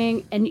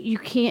eye-opening, and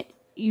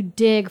you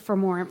dig for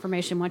more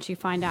information once you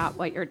find out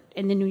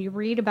and then when you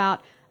read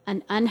about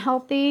an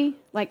unhealthy,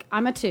 like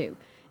I'm a 2,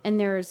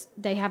 and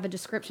they have a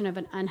description of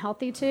an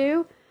unhealthy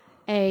 2,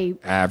 a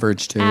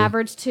average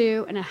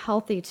 2, and a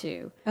healthy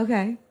 2.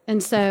 Okay.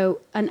 And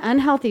so an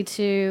unhealthy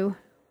 2,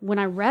 when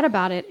I read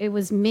about it, it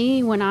was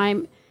me when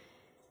I'm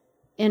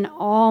in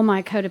all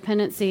my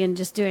codependency and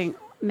just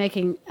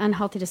making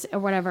unhealthy or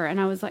whatever. And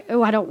I was like,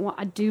 oh,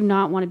 I do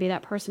not want to be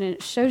that person. And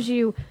it shows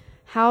you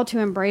how to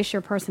embrace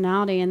your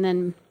personality. And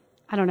then,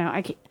 I don't know,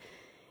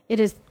 it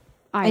is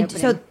eye-opening.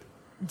 So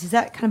does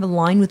that kind of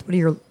align with what are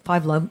your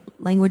 5 love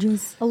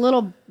languages? A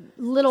little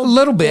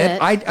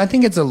bit. I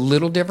think it's a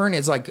little different.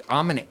 It's like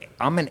I'm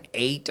an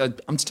 8.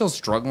 I'm still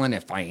struggling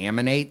if I am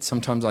an 8.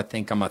 Sometimes I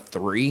think I'm a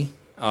 3.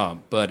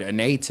 But an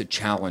 8's a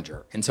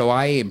challenger. And so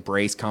I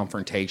embrace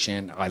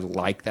confrontation. I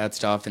like that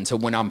stuff. And so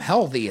when I'm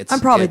healthy,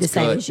 I'm probably the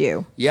same as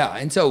you. Yeah.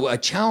 And so a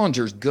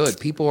challenger's good.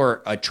 People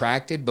are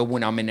attracted, but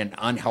when I'm in an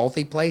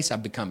unhealthy place, I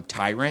become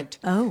tyrant.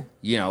 Oh.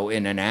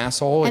 In an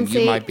asshole, and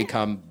you might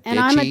become and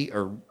bitchy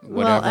or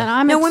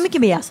whatever. Women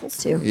can be assholes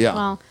too. Yeah.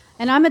 Well,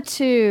 and I'm a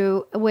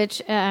 2,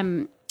 which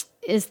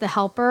is the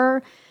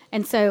helper.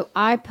 And so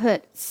I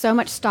put so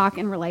much stock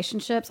in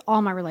relationships,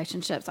 all my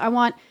relationships.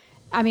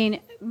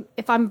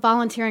 If I'm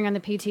volunteering on the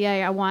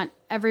PTA, I want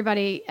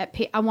everybody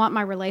I want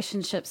my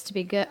relationships to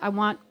be good. I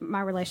want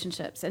my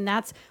relationships. And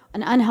that's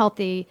an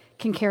unhealthy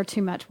can care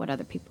too much what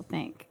other people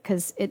think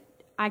because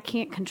I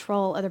can't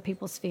control other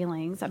people's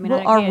feelings.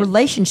 Our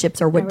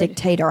relationships are what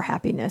dictate our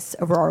happiness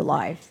over our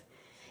life.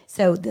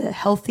 So the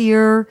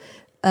healthier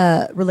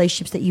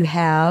relationships that you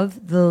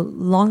have, the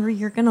longer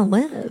you're going to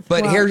live.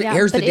 But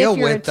here's the deal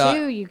with if you're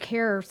a 2, you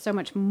care so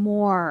much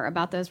more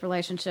about those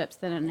relationships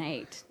than an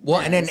 8. Well,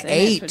 and an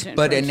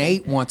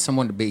 8 wants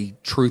someone to be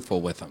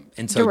truthful with them,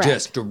 and so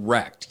just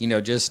direct.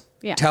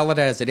 Tell it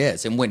as it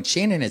is. And when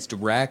Shannon is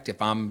direct,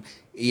 if I'm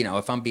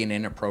being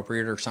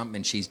inappropriate or something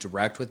and she's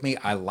direct with me,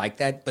 I like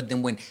that. But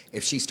then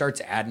if she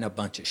starts adding a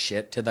bunch of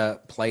shit to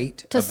the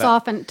plate to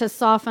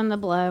soften the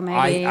blow,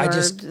 maybe I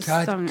just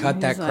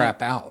cut that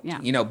crap out.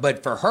 Yeah.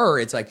 But for her,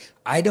 it's like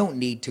I don't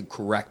need to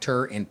correct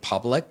her in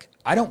public.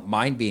 I don't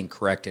mind being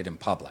corrected in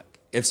public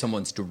if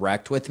someone's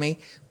direct with me.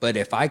 But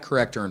if I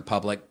correct her in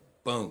public,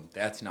 boom,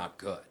 that's not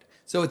good.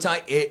 So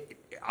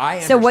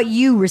So what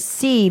you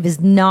receive is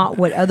not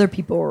what other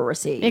people will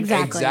receive.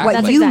 Exactly.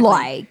 What you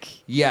like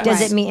yes.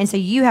 does it mean? And so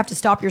you have to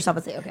stop yourself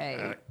and say,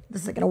 okay,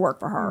 this isn't going to work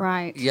for her.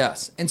 Right.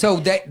 Yes. And so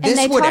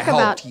this would have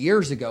helped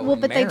years ago. Well,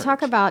 but they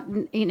talk about,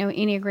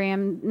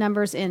 Enneagram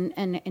numbers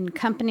in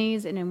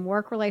companies and in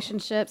work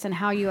relationships and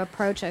how you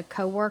approach a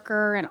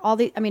coworker and all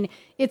the,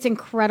 it's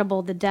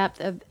incredible the depth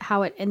of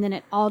how and then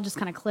it all just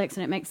kind of clicks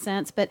and it makes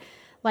sense. But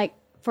like,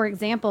 for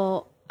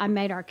example, I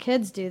made our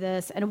kids do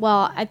this. And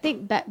I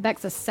think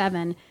Beck's a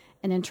 7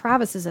 and then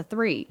Travis is a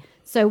 3.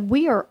 So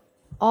we are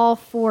all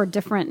 4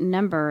 different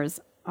numbers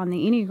on the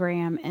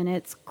Enneagram. And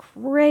it's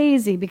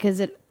crazy because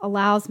it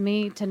allows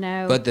me to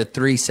know. But the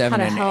 3, 7,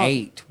 and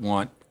 8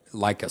 want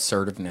like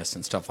assertiveness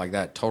and stuff like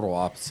that. Total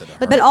opposite of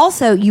her. But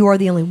also you are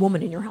the only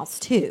woman in your house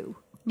too.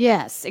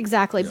 Yes,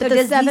 exactly. So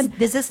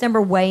does this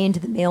number weigh into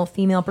the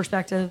male-female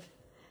perspective?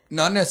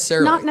 Not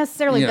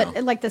necessarily.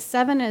 But like the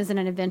 7 is an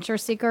adventure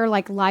seeker.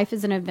 Like life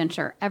is an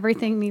adventure.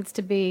 Everything needs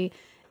to be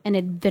an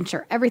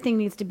adventure. Everything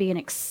needs to be an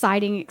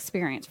exciting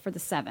experience for the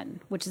 7,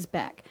 which is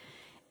Beck.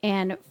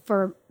 And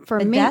for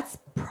me, that's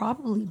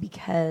probably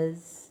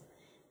because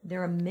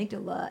their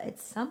amygdala at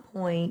some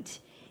point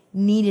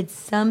needed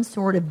some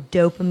sort of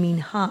dopamine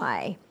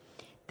high.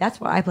 That's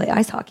why I play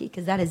ice hockey,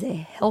 because that is a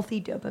healthy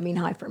dopamine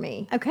high for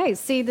me. Okay,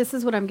 see, this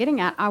is what I'm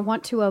getting at. I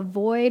want to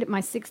avoid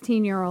my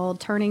 16-year-old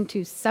turning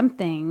to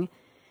something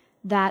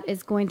that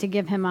is going to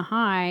give him a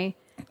high.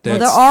 That's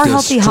there are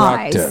healthy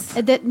highs.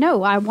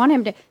 I want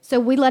him to. So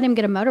we let him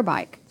get a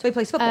motorbike. So he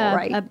plays football,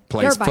 right?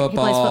 Plays He plays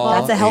football.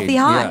 That's a healthy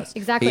high. Yes.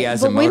 Exactly. He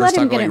has but a we let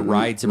him motorcycle. get He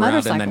rides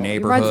around in the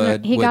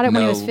neighborhood. He got it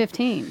when he was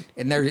 15.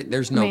 And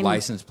there's no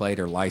license plate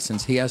or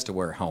license. He has to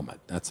wear a helmet.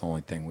 That's the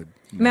only thing.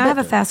 I have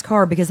a fast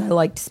car because I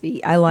like to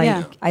speed. I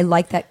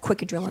like that quick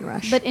adrenaline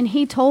rush. But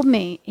he told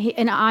me,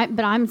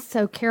 but I'm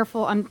so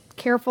careful. I'm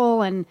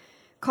careful and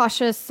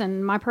cautious,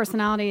 and my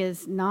personality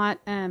is not.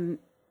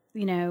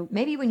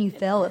 Maybe when you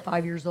fell at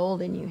 5 years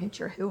old and you hit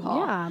your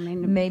hoo-ha,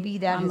 maybe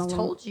that has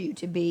told you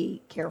to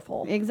be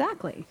careful.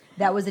 Exactly.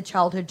 That was a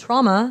childhood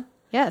trauma.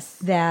 Yes.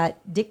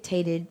 That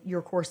dictated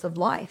your course of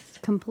life.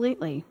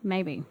 Completely,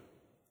 maybe.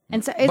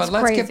 And so it's But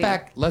let's crazy. get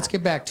back. Let's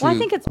get back to. Well, I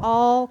think it's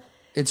all.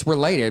 It's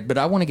related, but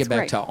I want to get back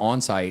great. to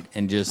on-site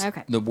and just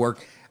Okay. the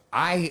work.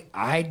 I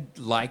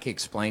like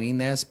explaining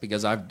this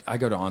because I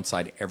go to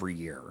on-site every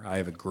year. I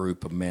have a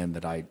group of men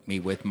that I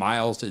meet with.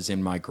 Miles is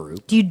in my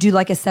group. Do you do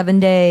like a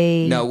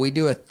 7-day? No, we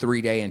do a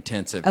 3-day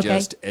intensive.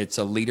 Okay. It's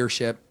a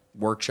leadership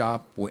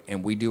workshop,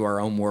 and we do our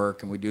own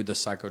work, and we do the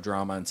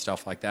psychodrama and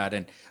stuff like that.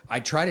 And I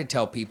try to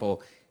tell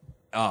people,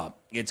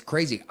 it's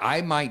crazy.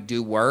 I might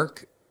do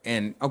work,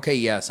 and okay,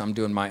 yes, I'm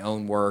doing my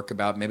own work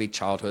about maybe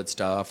childhood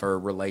stuff or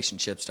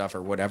relationship stuff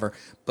or whatever.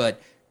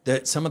 But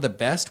some of the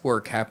best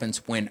work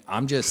happens when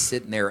I'm just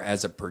sitting there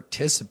as a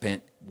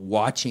participant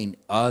watching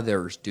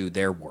others do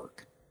their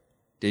work.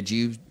 Did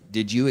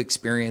you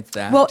experience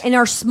that? Well, in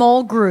our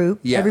small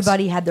group, Yes.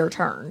 everybody had their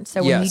turn.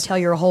 So when you Yes. tell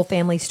your whole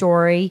family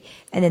story,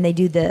 and then they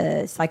do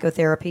the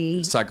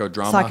psychotherapy,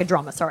 Psychodrama.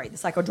 the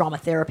psychodrama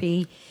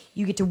therapy,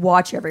 you get to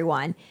watch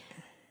everyone.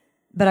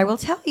 But I will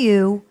tell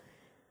you,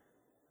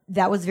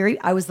 I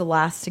was the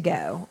last to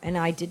go, and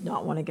I did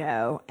not want to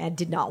go and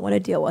did not want to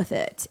deal with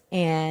it.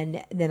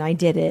 And then I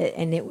did it,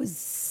 and it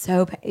was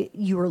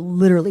you were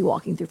literally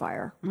walking through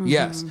fire.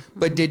 Yes,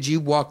 but did you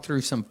walk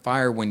through some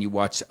fire when you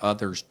watched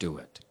others do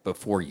it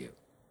before you?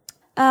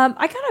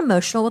 I got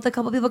emotional with a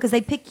couple people because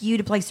they pick you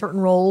to play certain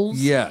roles.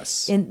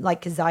 Yes.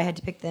 Because I had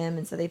to pick them,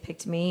 and so they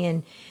picked me.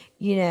 And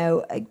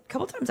a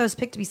couple times I was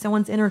picked to be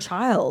someone's inner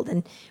child,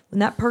 and when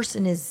that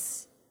person is,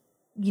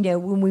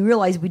 when we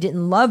realized we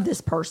didn't love this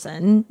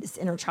person, this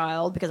inner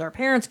child, because our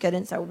parents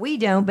couldn't, so we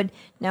don't. But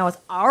now it's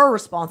our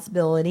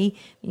responsibility.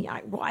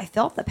 I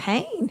felt the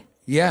pain.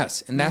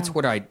 Yes, and that's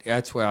what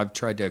I've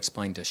tried to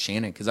explain to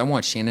Shannon because I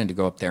want Shannon to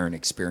go up there and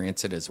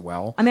experience it as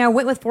well. I mean, I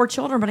went with 4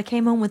 children, but I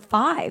came home with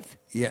 5.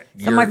 Yeah,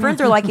 So my friends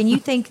are like, and you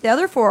think the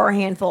other 4 are a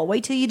handful.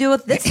 Wait till you do it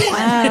with this one.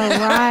 Oh,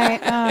 right.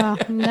 Oh,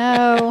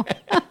 no.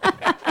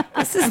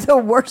 This is the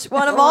worst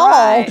one of all.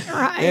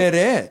 Right. It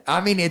is.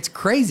 I mean, it's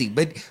crazy,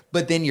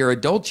 but then your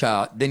adult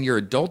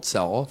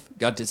self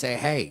got to say,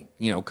 "Hey,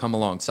 come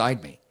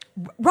alongside me."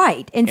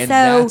 Right. And so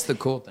that's the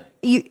cool thing.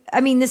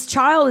 This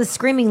child is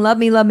screaming, "Love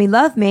me, love me,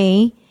 love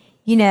me,"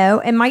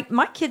 and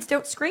my kids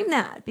don't scream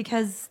that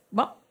because,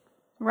 well,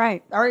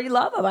 Right. I already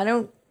love them. I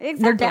don't,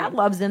 Exactly. Their dad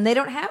loves them. They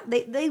don't have,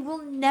 they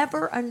will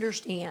never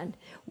understand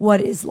what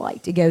it is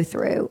like to go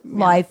through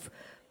life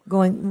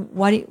going,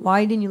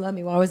 why didn't you love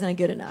me? Why wasn't I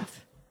good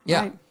enough?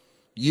 Yeah, Right.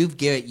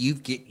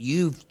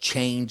 you've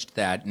changed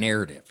that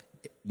narrative,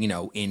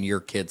 in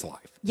your kid's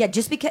life. Yeah.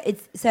 Just because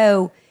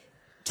the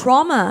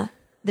trauma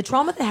that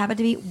happened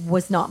to me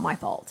was not my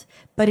fault,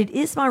 but it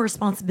is my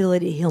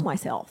responsibility to heal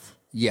myself.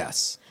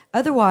 Yes.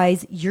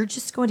 Otherwise, you're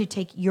just going to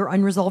take your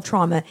unresolved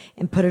trauma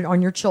and put it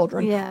on your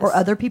children Yes. or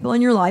other people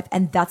in your life,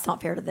 and that's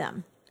not fair to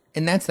them.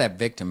 And that's that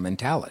victim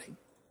mentality.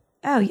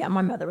 Oh yeah,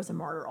 my mother was a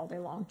martyr all day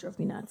long. Drove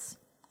me nuts.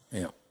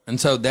 Yeah. And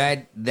so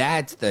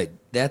that's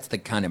the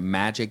kind of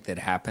magic that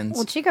happens.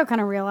 Well, Chico kind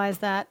of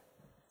realized that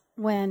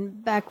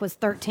when Beck was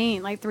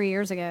 13, like 3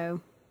 years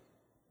ago.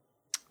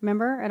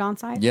 Remember at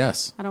onsite?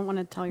 Yes. I don't want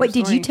to tell you. Wait,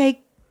 did you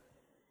take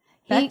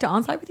He- Beck to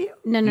onsite with you?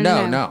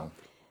 No.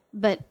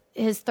 But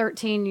his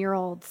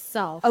 13-year-old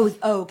self. Oh,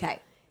 okay.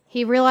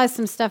 He realized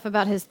some stuff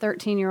about his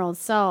 13-year-old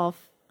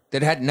self.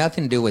 That had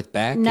nothing to do with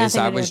Beck. Nothing Is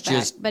to I do was with Beck,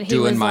 just but he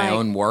doing was my like,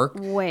 own work.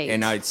 wait.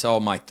 And I saw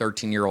my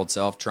 13-year-old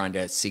self trying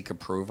to seek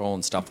approval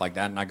and stuff like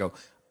that. And I go,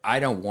 I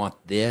don't want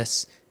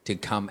this to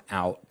come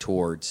out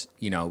towards,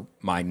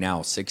 my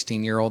now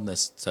 16-year-old.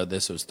 So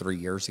this was 3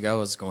 years ago. I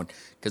was going,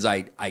 because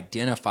I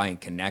identify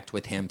and connect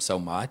with him so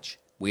much.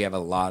 We have a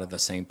lot of the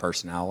same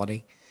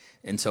personality.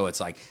 And so it's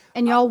like,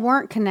 And y'all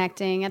weren't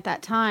connecting at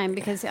that time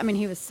because,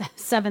 he was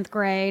 7th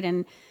grade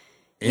and,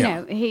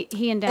 Yeah.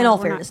 he and Dad In all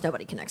were not- fairness,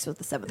 nobody connects with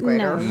the 7th No,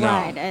 grader.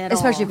 right. At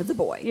Especially all. if it's a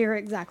boy. You're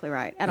exactly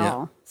right. At Yeah.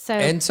 all.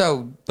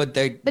 So, but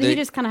he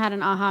just kind of had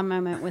an aha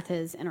moment with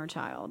his inner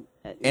child.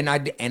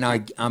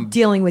 I'm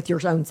Dealing with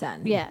your own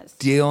son. Yes.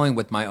 dealing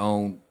with my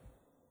own,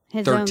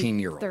 His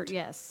 13-year-old.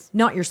 Yes.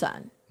 Not your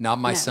son. not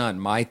my No. son,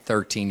 my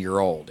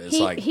 13-year-old is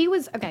He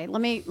was okay.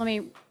 Let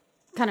me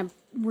kind of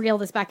reel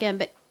this back in.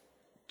 But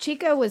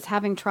Chico was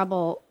having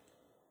trouble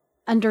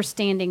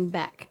understanding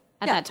Beck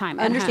at that time.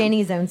 at Understanding home.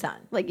 his own son.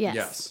 Like yes.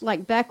 Yes.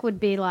 Like Beck would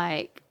be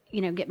like,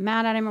 get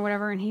mad at him or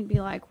whatever, and he'd be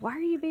like, "Why are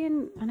you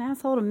being an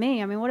asshole to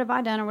me? I mean, what have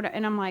I done or whatever?"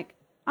 And I'm like,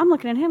 I'm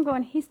looking at him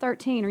going, "He's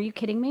 13. Are you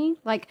kidding me?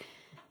 Like,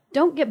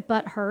 don't get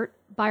butt hurt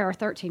by our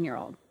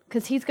 13-year-old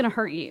because he's going to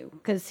hurt you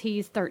because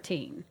he's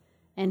 13."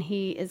 And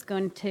he is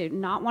going to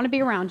not want to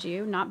be around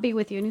you, not be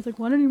with you. And he's like,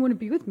 "Why don't you want to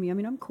be with me? I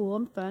mean, I'm cool,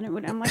 I'm fun."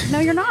 And I'm like, "No,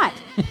 you're not."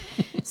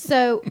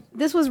 So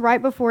this was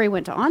right before he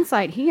went to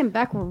onsite. He and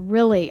Beck were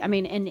really,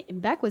 and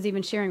Beck was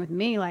even sharing with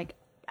me, like,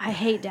 "I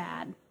hate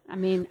Dad.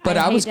 But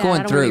I hate was Dad.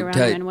 going I don't wanna be through around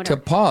him," and to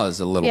whatever. pause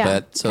a little Yeah,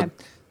 bit. So okay.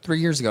 3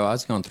 years ago, I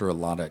was going through a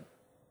lot of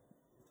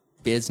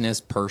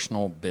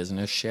personal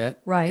business shit.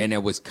 Right. And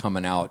it was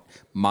coming out.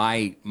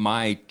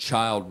 My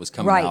child was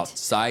coming Right. out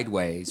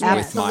sideways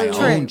Absolutely. with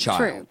my own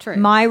child. True.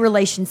 My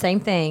relation, same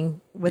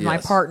thing with my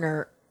Yes.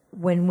 partner.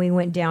 when we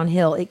went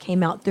downhill, it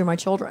came out through my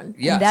children.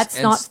 Yes, And that's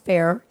and not s-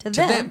 fair to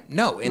to them. them.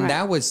 No, and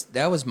Right.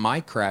 that was my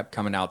crap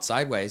coming out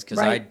sideways because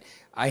Right.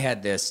 I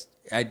had this.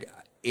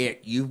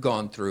 You've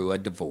gone through a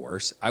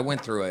divorce. I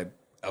went through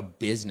a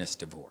business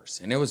divorce,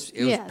 and it was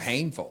Yes.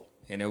 painful,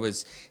 and it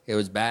was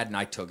bad, and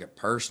I took it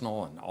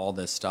personal and all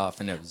this stuff,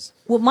 and it was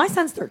Well, my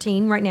son's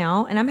 13 right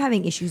now, and I'm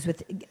having issues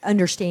with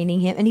understanding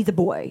him, and he's a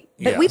boy.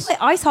 But we Yes. play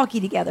ice hockey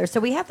together, so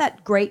we have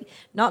that great.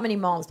 Not many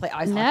moms play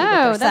ice hockey.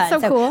 No, with their that's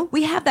son. so cool.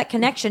 We have that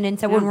connection, and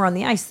so when we're on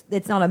the ice,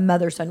 it's not a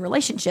mother-son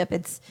relationship;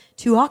 it's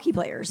two hockey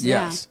players.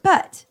 Yes.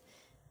 But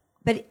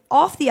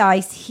off the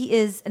ice, he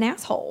is an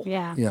asshole.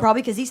 Yeah. Yeah.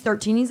 Probably because he's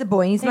 13, he's a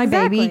boy, and he's my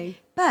baby. Exactly.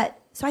 But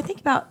so I think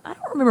about, I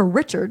don't remember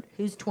Richard,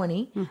 who's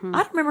 20. Mm-hmm. I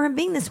don't remember him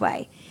being this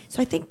way.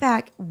 So I think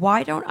back,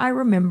 why don't I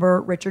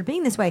remember Richard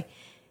being this way?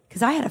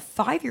 Because I had a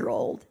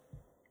 5-year-old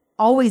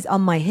always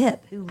on my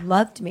hip who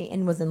loved me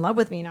and was in love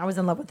with me, and I was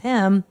in love with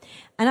him.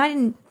 And I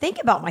didn't think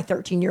about my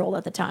 13-year-old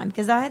at the time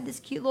because I had this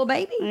cute little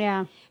baby.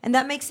 Yeah. And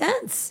that makes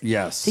sense.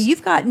 Yes. So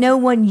you've got no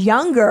one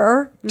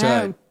younger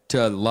No.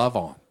 to love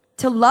on.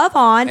 to love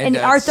on, and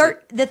that's-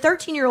 the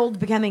 13-year-old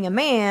becoming a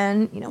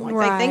man, like they think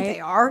Right. they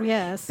are.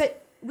 Yes.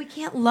 But we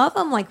can't love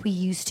them like we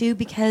used to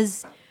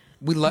because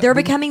We love. they're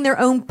becoming their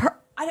own.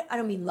 I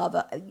don't mean love,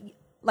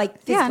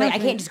 like physically. Yeah, I know I what you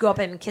mean. can't just go up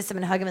and kiss them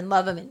and hug them and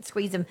love them and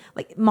squeeze them.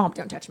 Like, Mom,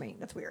 don't touch me.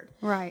 That's weird.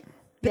 Right.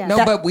 Yeah. No,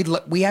 that-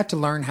 but we have to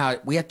learn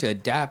we have to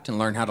adapt and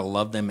learn how to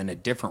love them in a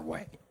different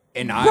way.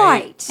 And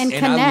Right. And I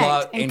connect,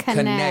 love and connect,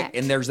 connect.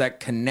 and there's that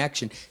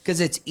connection because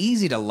it's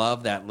easy to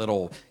love that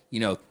little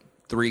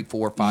 3,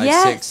 4, 5,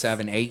 Yes. 6,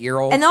 7,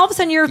 8-year-old. And all of a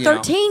sudden you're you know,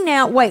 13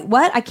 now. Wait,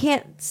 what? I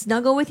can't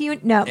snuggle with you?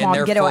 No, and Mom,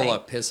 they're get full away.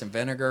 of piss and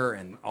vinegar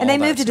and all And they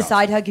that moved to the stuff.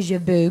 side hug because you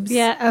have boobs.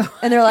 Yeah. Oh.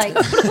 And they're like,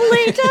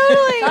 totally.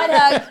 side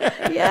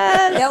hug.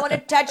 Yes. Don't want to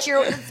touch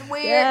your. It's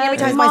weird. Yes, How many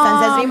times my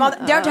son says to me, Mom.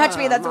 Mom, don't touch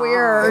me. That's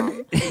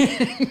weird.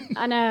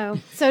 I know.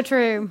 So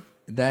true.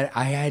 That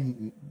I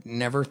had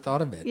never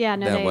thought of it. Yeah.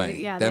 No. that they, way.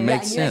 Yeah. that they-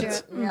 makes yeah, you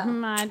sense. do it.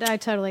 Mhm, I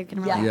totally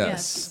can relate. Yeah.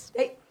 Yes.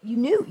 Hey, you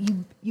knew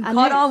you I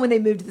caught knew. on when they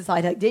moved to the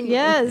side hug, didn't you?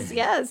 Yes.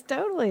 Yes.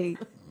 Totally.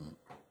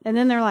 And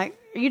then they're like,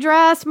 "Are you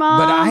dressed, Mom?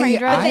 But Are you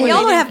dressed?" I- And They y'all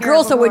don't didn't have care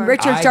girls, so when before.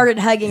 Richard started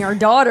hugging our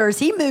daughters,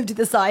 he moved to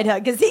the side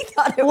hug because he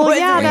thought it Well, was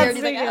yeah, weird. that's-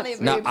 He's like, yeah. "Oh, they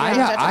No, moved. Don't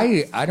touch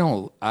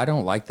them." I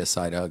don't like the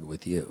side hug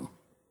with you.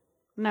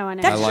 No, I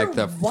know. That's I like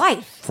your the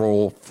wife.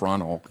 full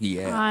frontal.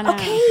 Yeah. I know.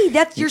 Okay,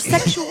 that's your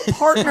sexual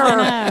partner.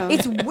 I know.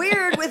 It's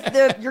weird with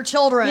your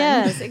children.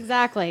 Yes.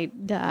 Exactly.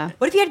 Duh.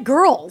 What if you had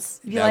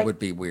girls? You'd be That like, would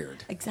be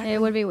weird. exactly.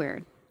 It would be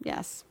weird.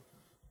 Yes.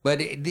 But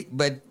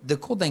the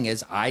cool thing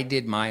is I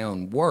did my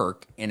own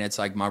work, and it's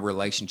like my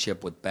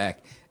relationship with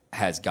Beck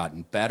has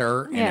gotten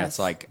better, and Yes. it's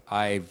like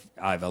I've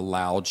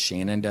allowed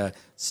Shannon to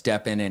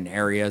step in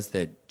areas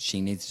that she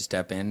needs to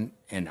step in,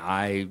 and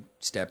I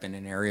step in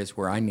areas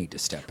where I need to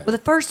step in. Well,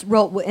 the first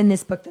role in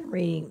this book that I'm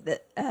reading,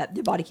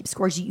 The Body Keeps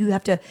Scores, you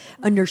have to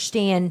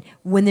understand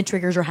when the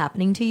triggers are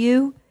happening to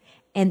you.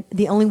 And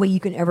the only way you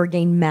can ever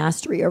gain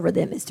mastery over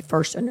them is to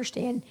first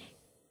understand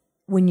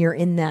when you're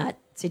in that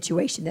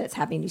situation that it's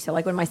happening to you. So,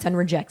 like when my son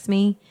rejects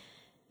me,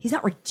 he's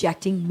not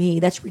rejecting me.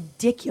 That's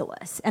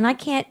ridiculous. And I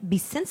can't be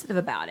sensitive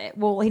about it.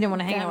 Well, he didn't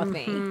want to hang out with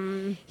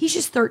me. He's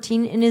just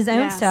 13 in his own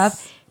Yes.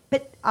 stuff.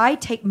 But I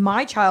take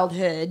my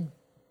childhood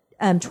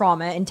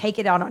trauma and take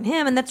it out on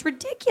him, and that's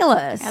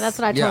ridiculous. Yeah, that's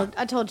what I Yeah. told.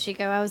 I told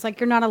Chico. I was like,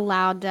 "You're not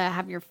allowed to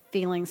have your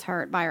feelings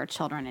hurt by our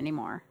children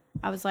anymore."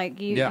 I was like,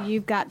 Yeah.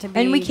 you've got to be."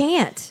 And we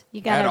can't You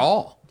got At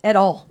all. at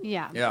all.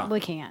 Yeah. Yeah. We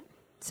can't.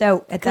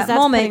 So at 'Cause that that's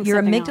moment, putting your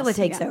something amygdala else,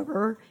 takes yeah.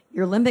 over,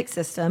 your limbic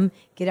system,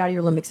 get out of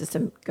your limbic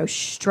system, go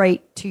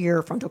straight to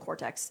your frontal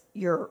cortex,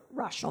 your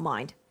rational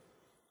mind.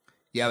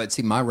 Yeah, but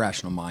see, my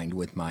rational mind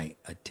with my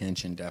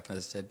attention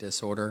deficit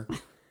disorder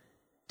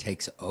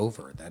takes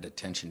over that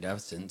attention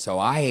deficit. And so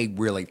I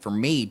really,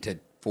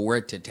 for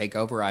it to take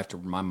over, I have to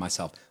remind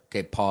myself,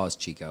 okay, pause,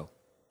 Chico,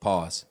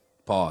 pause.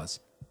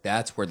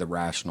 That's where the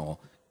rational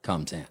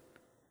comes in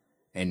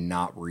and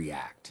not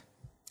react.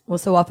 Well,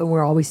 so often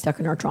we're always stuck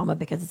in our trauma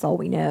because it's all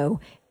we know,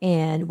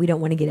 and we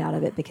don't want to get out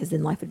of it because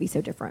then life would be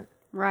so different.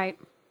 Right.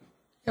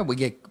 Yeah, we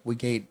get,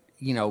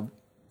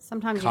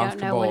 Sometimes you don't know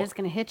Comfortable. when it's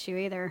going to hit you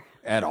either.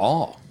 at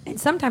all. And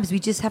sometimes we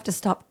just have to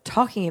stop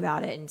talking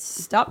about it and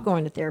stop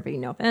going to therapy,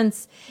 no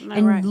offense,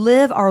 and right.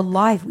 live our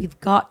life. We've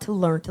got to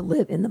learn to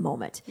live in the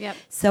moment. Yep.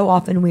 So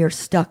often we are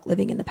stuck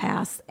living in the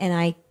past, and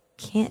I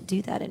can't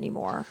do that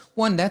anymore.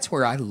 One, that's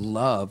where I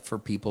love for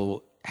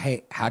people,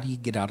 hey, how do you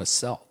get out of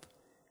self?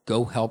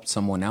 Go help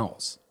someone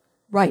else.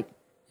 Right.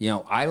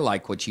 I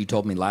like what you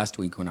told me last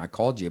week when I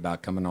called you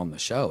about coming on the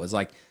show. It's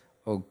like,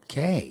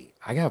 okay,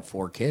 I got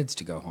 4 kids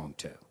to go home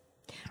to.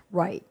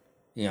 Right.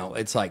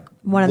 It's like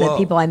One of the whoa.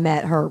 people I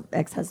met, her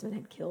ex-husband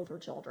had killed her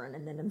children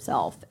and then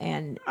himself.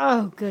 And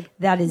Oh, good.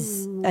 that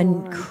is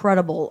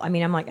incredible. I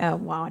mean, I'm like, oh,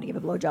 wow, I had to give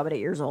a blowjob at 8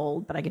 years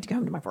old, but I get to go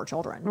home to my 4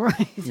 children.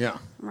 Right. Yeah,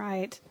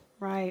 Right.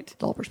 Right.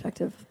 It's all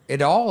perspective.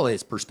 it all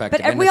is perspective.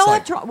 But and we it's all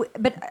like, have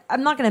but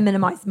I'm not going to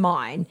minimize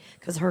mine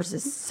because hers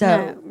is so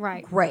No,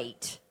 right.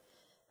 great.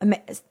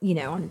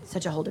 On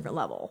such a whole different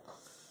level.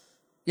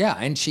 Yeah,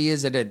 and she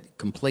is at a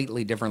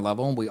completely different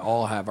level, and we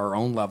all have our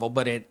own level.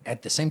 But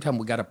at the same time,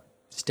 we got to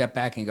step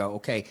back and go,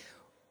 okay,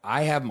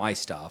 I have my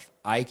stuff.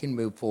 I can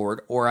move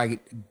forward, or I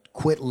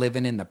quit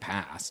living in the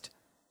past.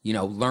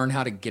 Learn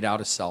how to get out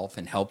of self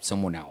and help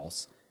someone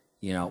else.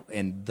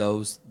 And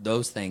those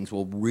things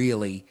will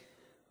really,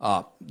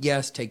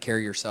 yes, take care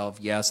of yourself.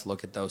 Yes,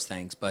 look at those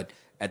things, but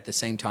at the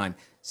same time,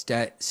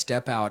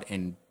 step out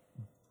and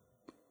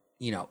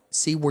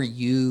see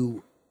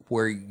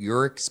where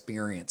your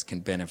experience can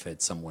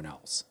benefit someone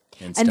else.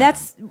 And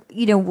that's,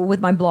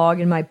 with my blog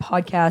and my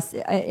podcast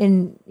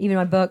and even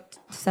my book to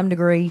some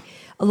degree,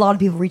 a lot of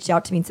people reached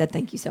out to me and said,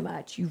 thank you so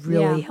much. You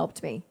really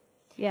helped me.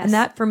 Yes. And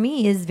that for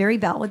me is very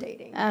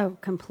validating. Oh,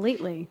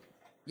 completely.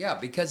 Yeah,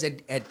 because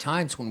at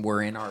times when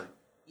we're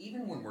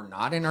even when we're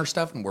not in our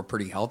stuff and we're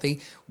pretty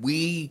healthy,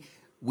 we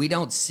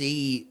don't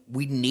see,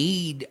 we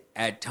need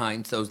at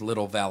times those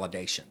little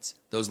validations,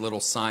 those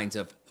little signs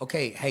of,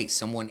 okay, hey,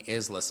 someone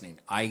is listening.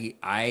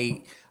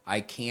 I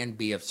can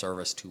be of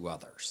service to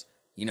others.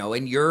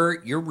 And you're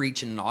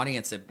reaching an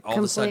audience that all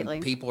of a sudden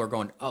people are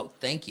going, oh,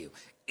 thank you.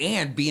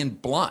 And being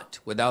blunt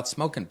without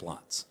smoking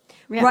blunts.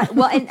 Yeah. Right.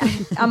 Well, and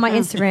on my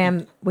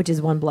Instagram, which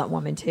is One Blunt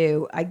Woman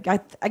too, I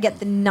get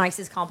the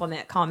nicest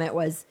comment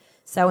was,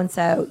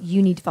 so-and-so,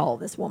 you need to follow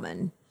this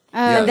woman. Oh,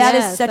 And that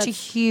is yes, such a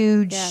that's-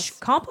 huge yes.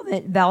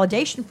 compliment,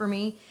 validation for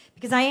me,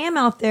 because I am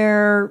out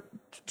there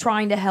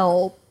trying to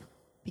help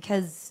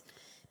because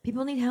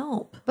people need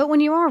help. But when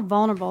you are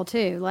vulnerable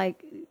too,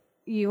 like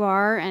you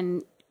are,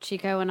 and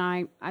Chico and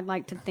I'd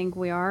like to think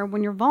we are,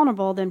 when you're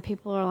vulnerable, then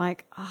people are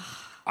like, oh,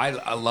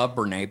 I love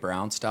Brene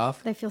Brown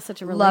stuff. they feel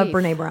such a relief. Love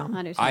Brene Brown.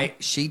 I do too.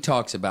 She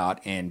talks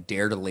about in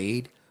Dare to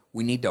Lead,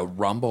 we need to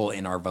rumble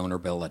in our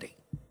vulnerability.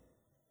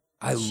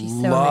 She's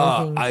so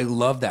amazing. I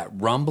love that,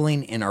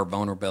 rumbling in our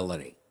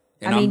vulnerability.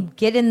 And I mean,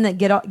 get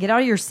out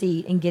of your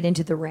seat and get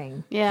into the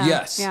ring. Yeah.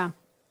 yes. Yeah.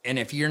 And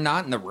if you're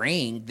not in the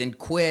ring, then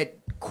quit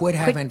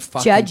having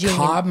fucking judging.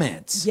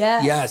 comments.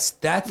 Yes. Yes.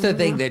 That's the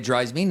thing that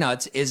drives me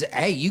nuts is,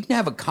 hey, you can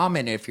have a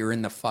comment if you're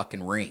in the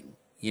fucking ring,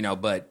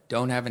 but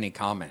don't have any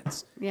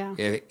comments. Yeah.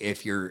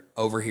 If you're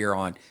over here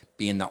on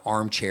being the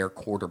armchair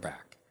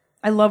quarterback.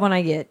 I love when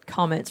I get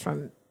comments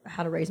from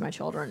How to Raise My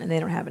Children and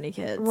they don't have any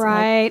kids. I'm like,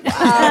 Right.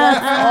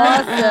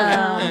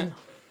 awesome.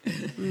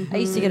 I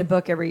used to get a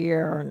book every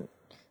year, and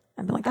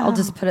I'm like, I'll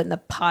just put it in the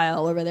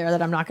pile over there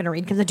that I'm not going to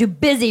read because I'm too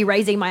busy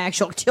raising my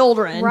actual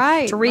children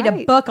Right, to read a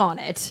right. book on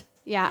it.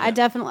 Yeah, I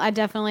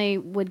definitely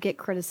would get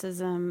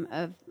criticism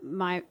of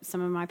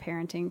some of my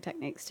parenting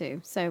techniques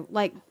too. So,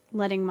 like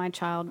letting my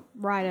child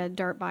ride a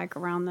dirt bike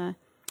around the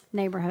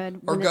neighborhood,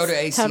 Or when go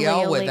to it's ACL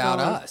totally without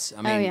illegal. us.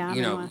 I mean, yeah,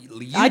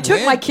 you I took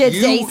win. my kids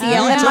to You- ACL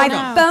you and took my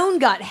them. phone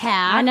got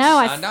hacked. I know.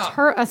 I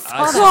know. I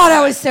saw that. God,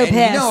 I was so And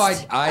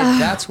pissed.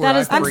 that's where That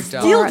is I the freaked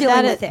out. still worst. dealing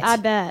That with is- it. I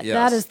bet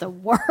Yes. that is the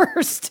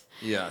worst.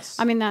 Yes.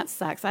 I mean, that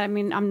sucks. I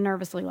mean, I'm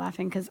nervously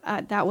laughing because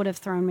that would have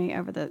thrown me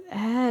over the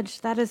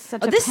edge. That is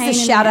such a This pain is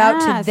a in shout the out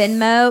ass. to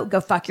Venmo.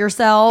 Go fuck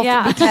yourself.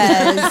 Yeah.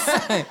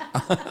 Because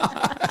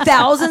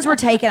thousands were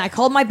taken. I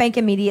called my bank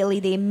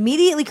immediately. They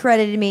immediately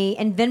credited me,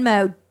 and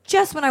Venmo,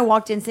 just when I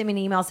walked in, sent me an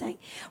email saying,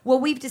 well,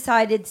 we've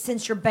decided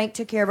since your bank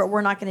took care of it,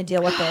 we're not going to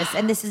deal with this.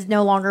 And this has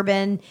no longer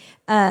been,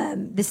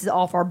 this is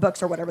off our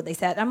books or whatever they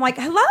said. I'm like,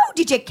 hello,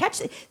 did you catch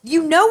it?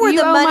 You know where You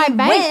the owe money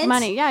my bank went.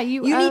 money. Yeah,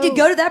 you need to owe-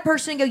 go to that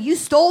person and go, you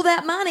stole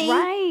that money.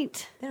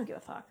 Right. They don't give a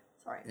fuck.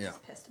 Sorry, I'm Yeah.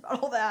 just pissed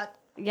about all that.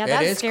 Yeah, It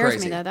that is scares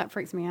crazy. me though. That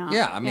freaks me out.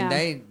 Yeah, I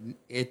mean,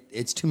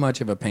 it's too much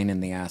of a pain in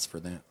the ass for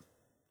them.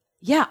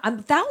 Yeah,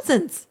 I'm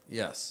thousands.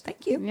 Yes.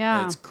 Thank you.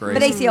 Yeah. It's crazy.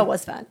 But ACL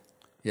was fun.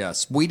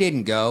 Yes. We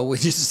didn't go. We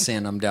just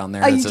sent them down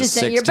there Oh, as you a just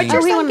said your, 16. but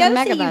your Oh, we son went on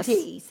the goes to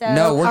megabus. UT. So.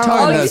 No, we're Oh,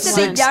 talking you about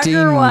said the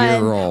younger one.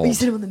 16-year-old. Oh, you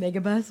sent him on the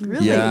megabus?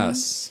 Really?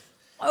 Yes.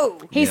 Oh.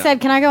 He Yeah.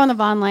 said, "Can I go on the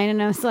Vaughn Lane?"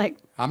 And I was like,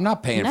 I'm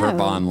not paying for No.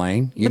 Vaughn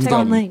Lane. You What's can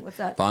Vaughn go- Lane? What's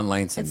that? Vaughn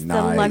Lane's "It's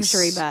nice. the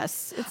luxury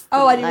bus." It's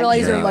Oh, I didn't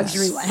realize luxury there was a Yes.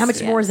 luxury one. How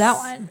much more is that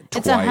one?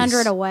 It's Twice.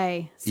 100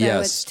 away. So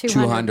Yes, it's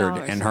 200.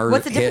 $200. And her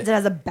What's the difference? hit- It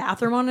has a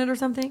bathroom on it or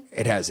something?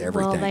 It has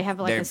everything. Well, they have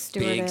like They're a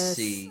stewardess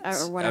big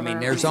seats. or I whatever. mean,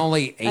 there's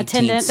only 18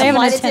 attendant. seats. They have an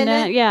Flight attendant.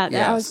 attendant?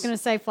 Yeah, I was Yes. going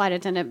to say flight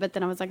attendant, but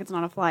then I was like, it's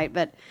not a flight.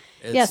 But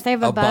It's yes, they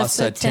have a, a bus bus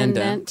attendant.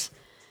 attendant.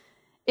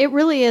 It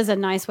really is a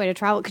nice way to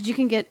travel because you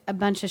can get a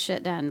bunch of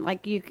shit done.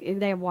 Like they have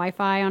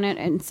Wi-Fi on it,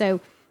 and so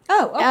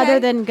Oh, okay. other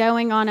than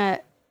going on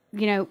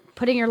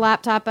putting your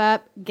laptop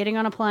up, getting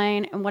on a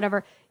plane, and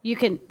whatever, you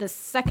can. The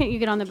second you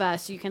get on the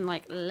bus, you can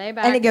like lay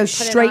back And it goes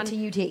put straight on.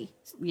 to UT.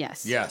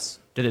 Yes. Yes.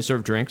 Did they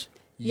serve drinks?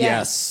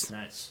 Yes.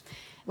 Nice.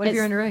 What if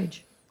you're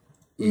underage?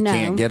 You No.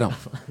 can't get them.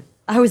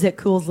 I was at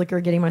Cool's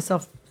Liquor getting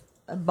myself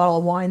a bottle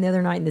of wine the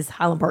other night, and this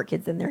Highland Park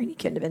kid's in there, and he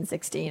couldn't have been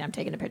 16. I'm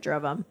taking a picture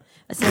of him.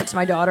 I sent it to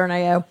my daughter, and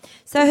I go,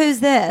 so who's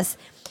this?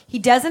 He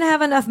doesn't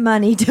have enough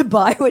money to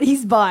buy what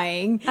he's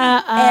buying,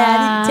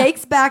 and he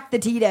takes back the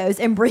Tito's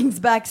and brings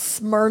back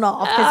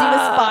Smirnoff because he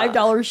was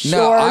 $5 short.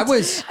 No, I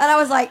was- and I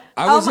was like,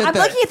 I was at I'm the-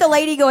 looking at the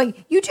lady going,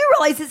 you do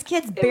realize this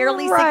kid's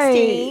barely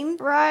 16?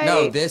 Right.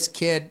 No, this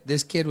kid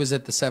was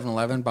at the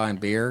 7-Eleven buying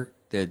beer,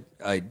 that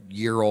a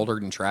year older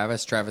than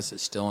Travis. Travis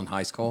is still in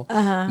high school.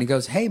 And he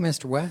goes, "Hey,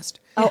 Mr. West."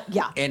 Oh,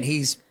 yeah. And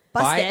he's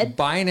Busted.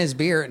 buying his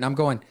beer. And I'm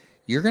going,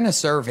 "You're going to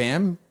serve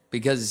him?"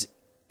 Because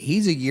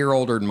he's a year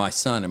older than my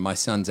son, and my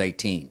son's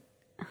 18.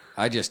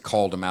 I just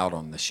called him out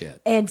on the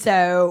shit. And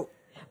so,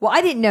 well,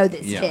 I didn't know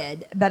this Yeah.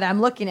 kid, but I'm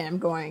looking at him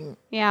going,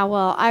 Yeah,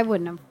 well, I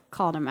wouldn't have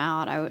called him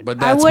out. I would. But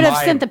I that's would have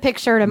my- sent the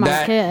picture to my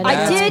that- kid. I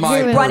That's did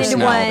my run into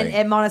one personality.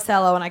 at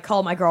Monticello, and I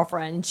called my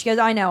girlfriend, and she goes,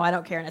 "I know, I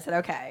don't care." And I said,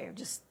 "Okay,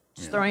 just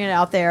throwing it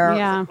out there."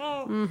 Yeah.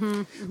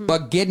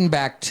 But getting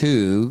back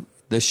to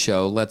the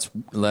show, let's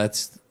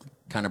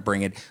kind of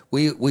bring it.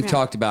 We've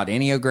talked about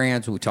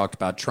Enneagrams, we talked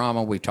about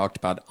trauma, we talked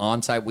about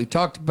on-site, we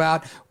talked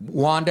about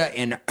Wanda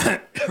and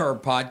her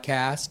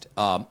podcast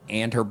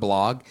and her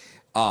blog.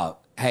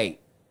 Hey,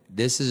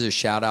 this is a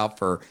shout out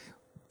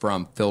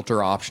from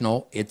Filter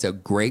Optional. It's a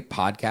great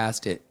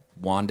podcast.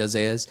 Wanda's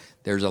is.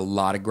 There's a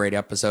lot of great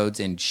episodes,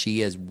 and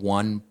she is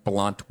one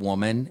blunt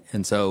woman,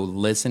 and so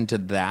listen to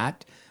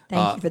that.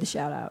 Thank you for the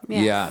shout out.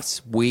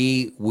 Yes,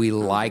 we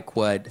like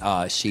what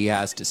she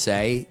has to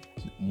say.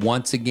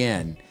 Once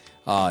again,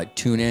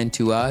 tune in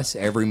to us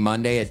every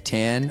Monday at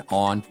 10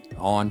 on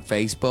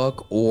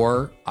Facebook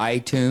or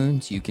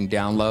iTunes. You can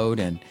download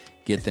and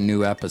get the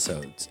new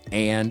episodes,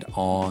 and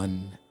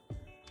on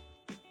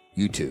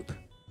YouTube.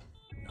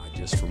 I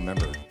just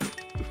remembered.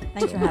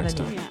 Thanks for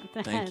having me.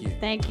 Yeah. Thank you.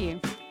 Thank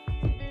you.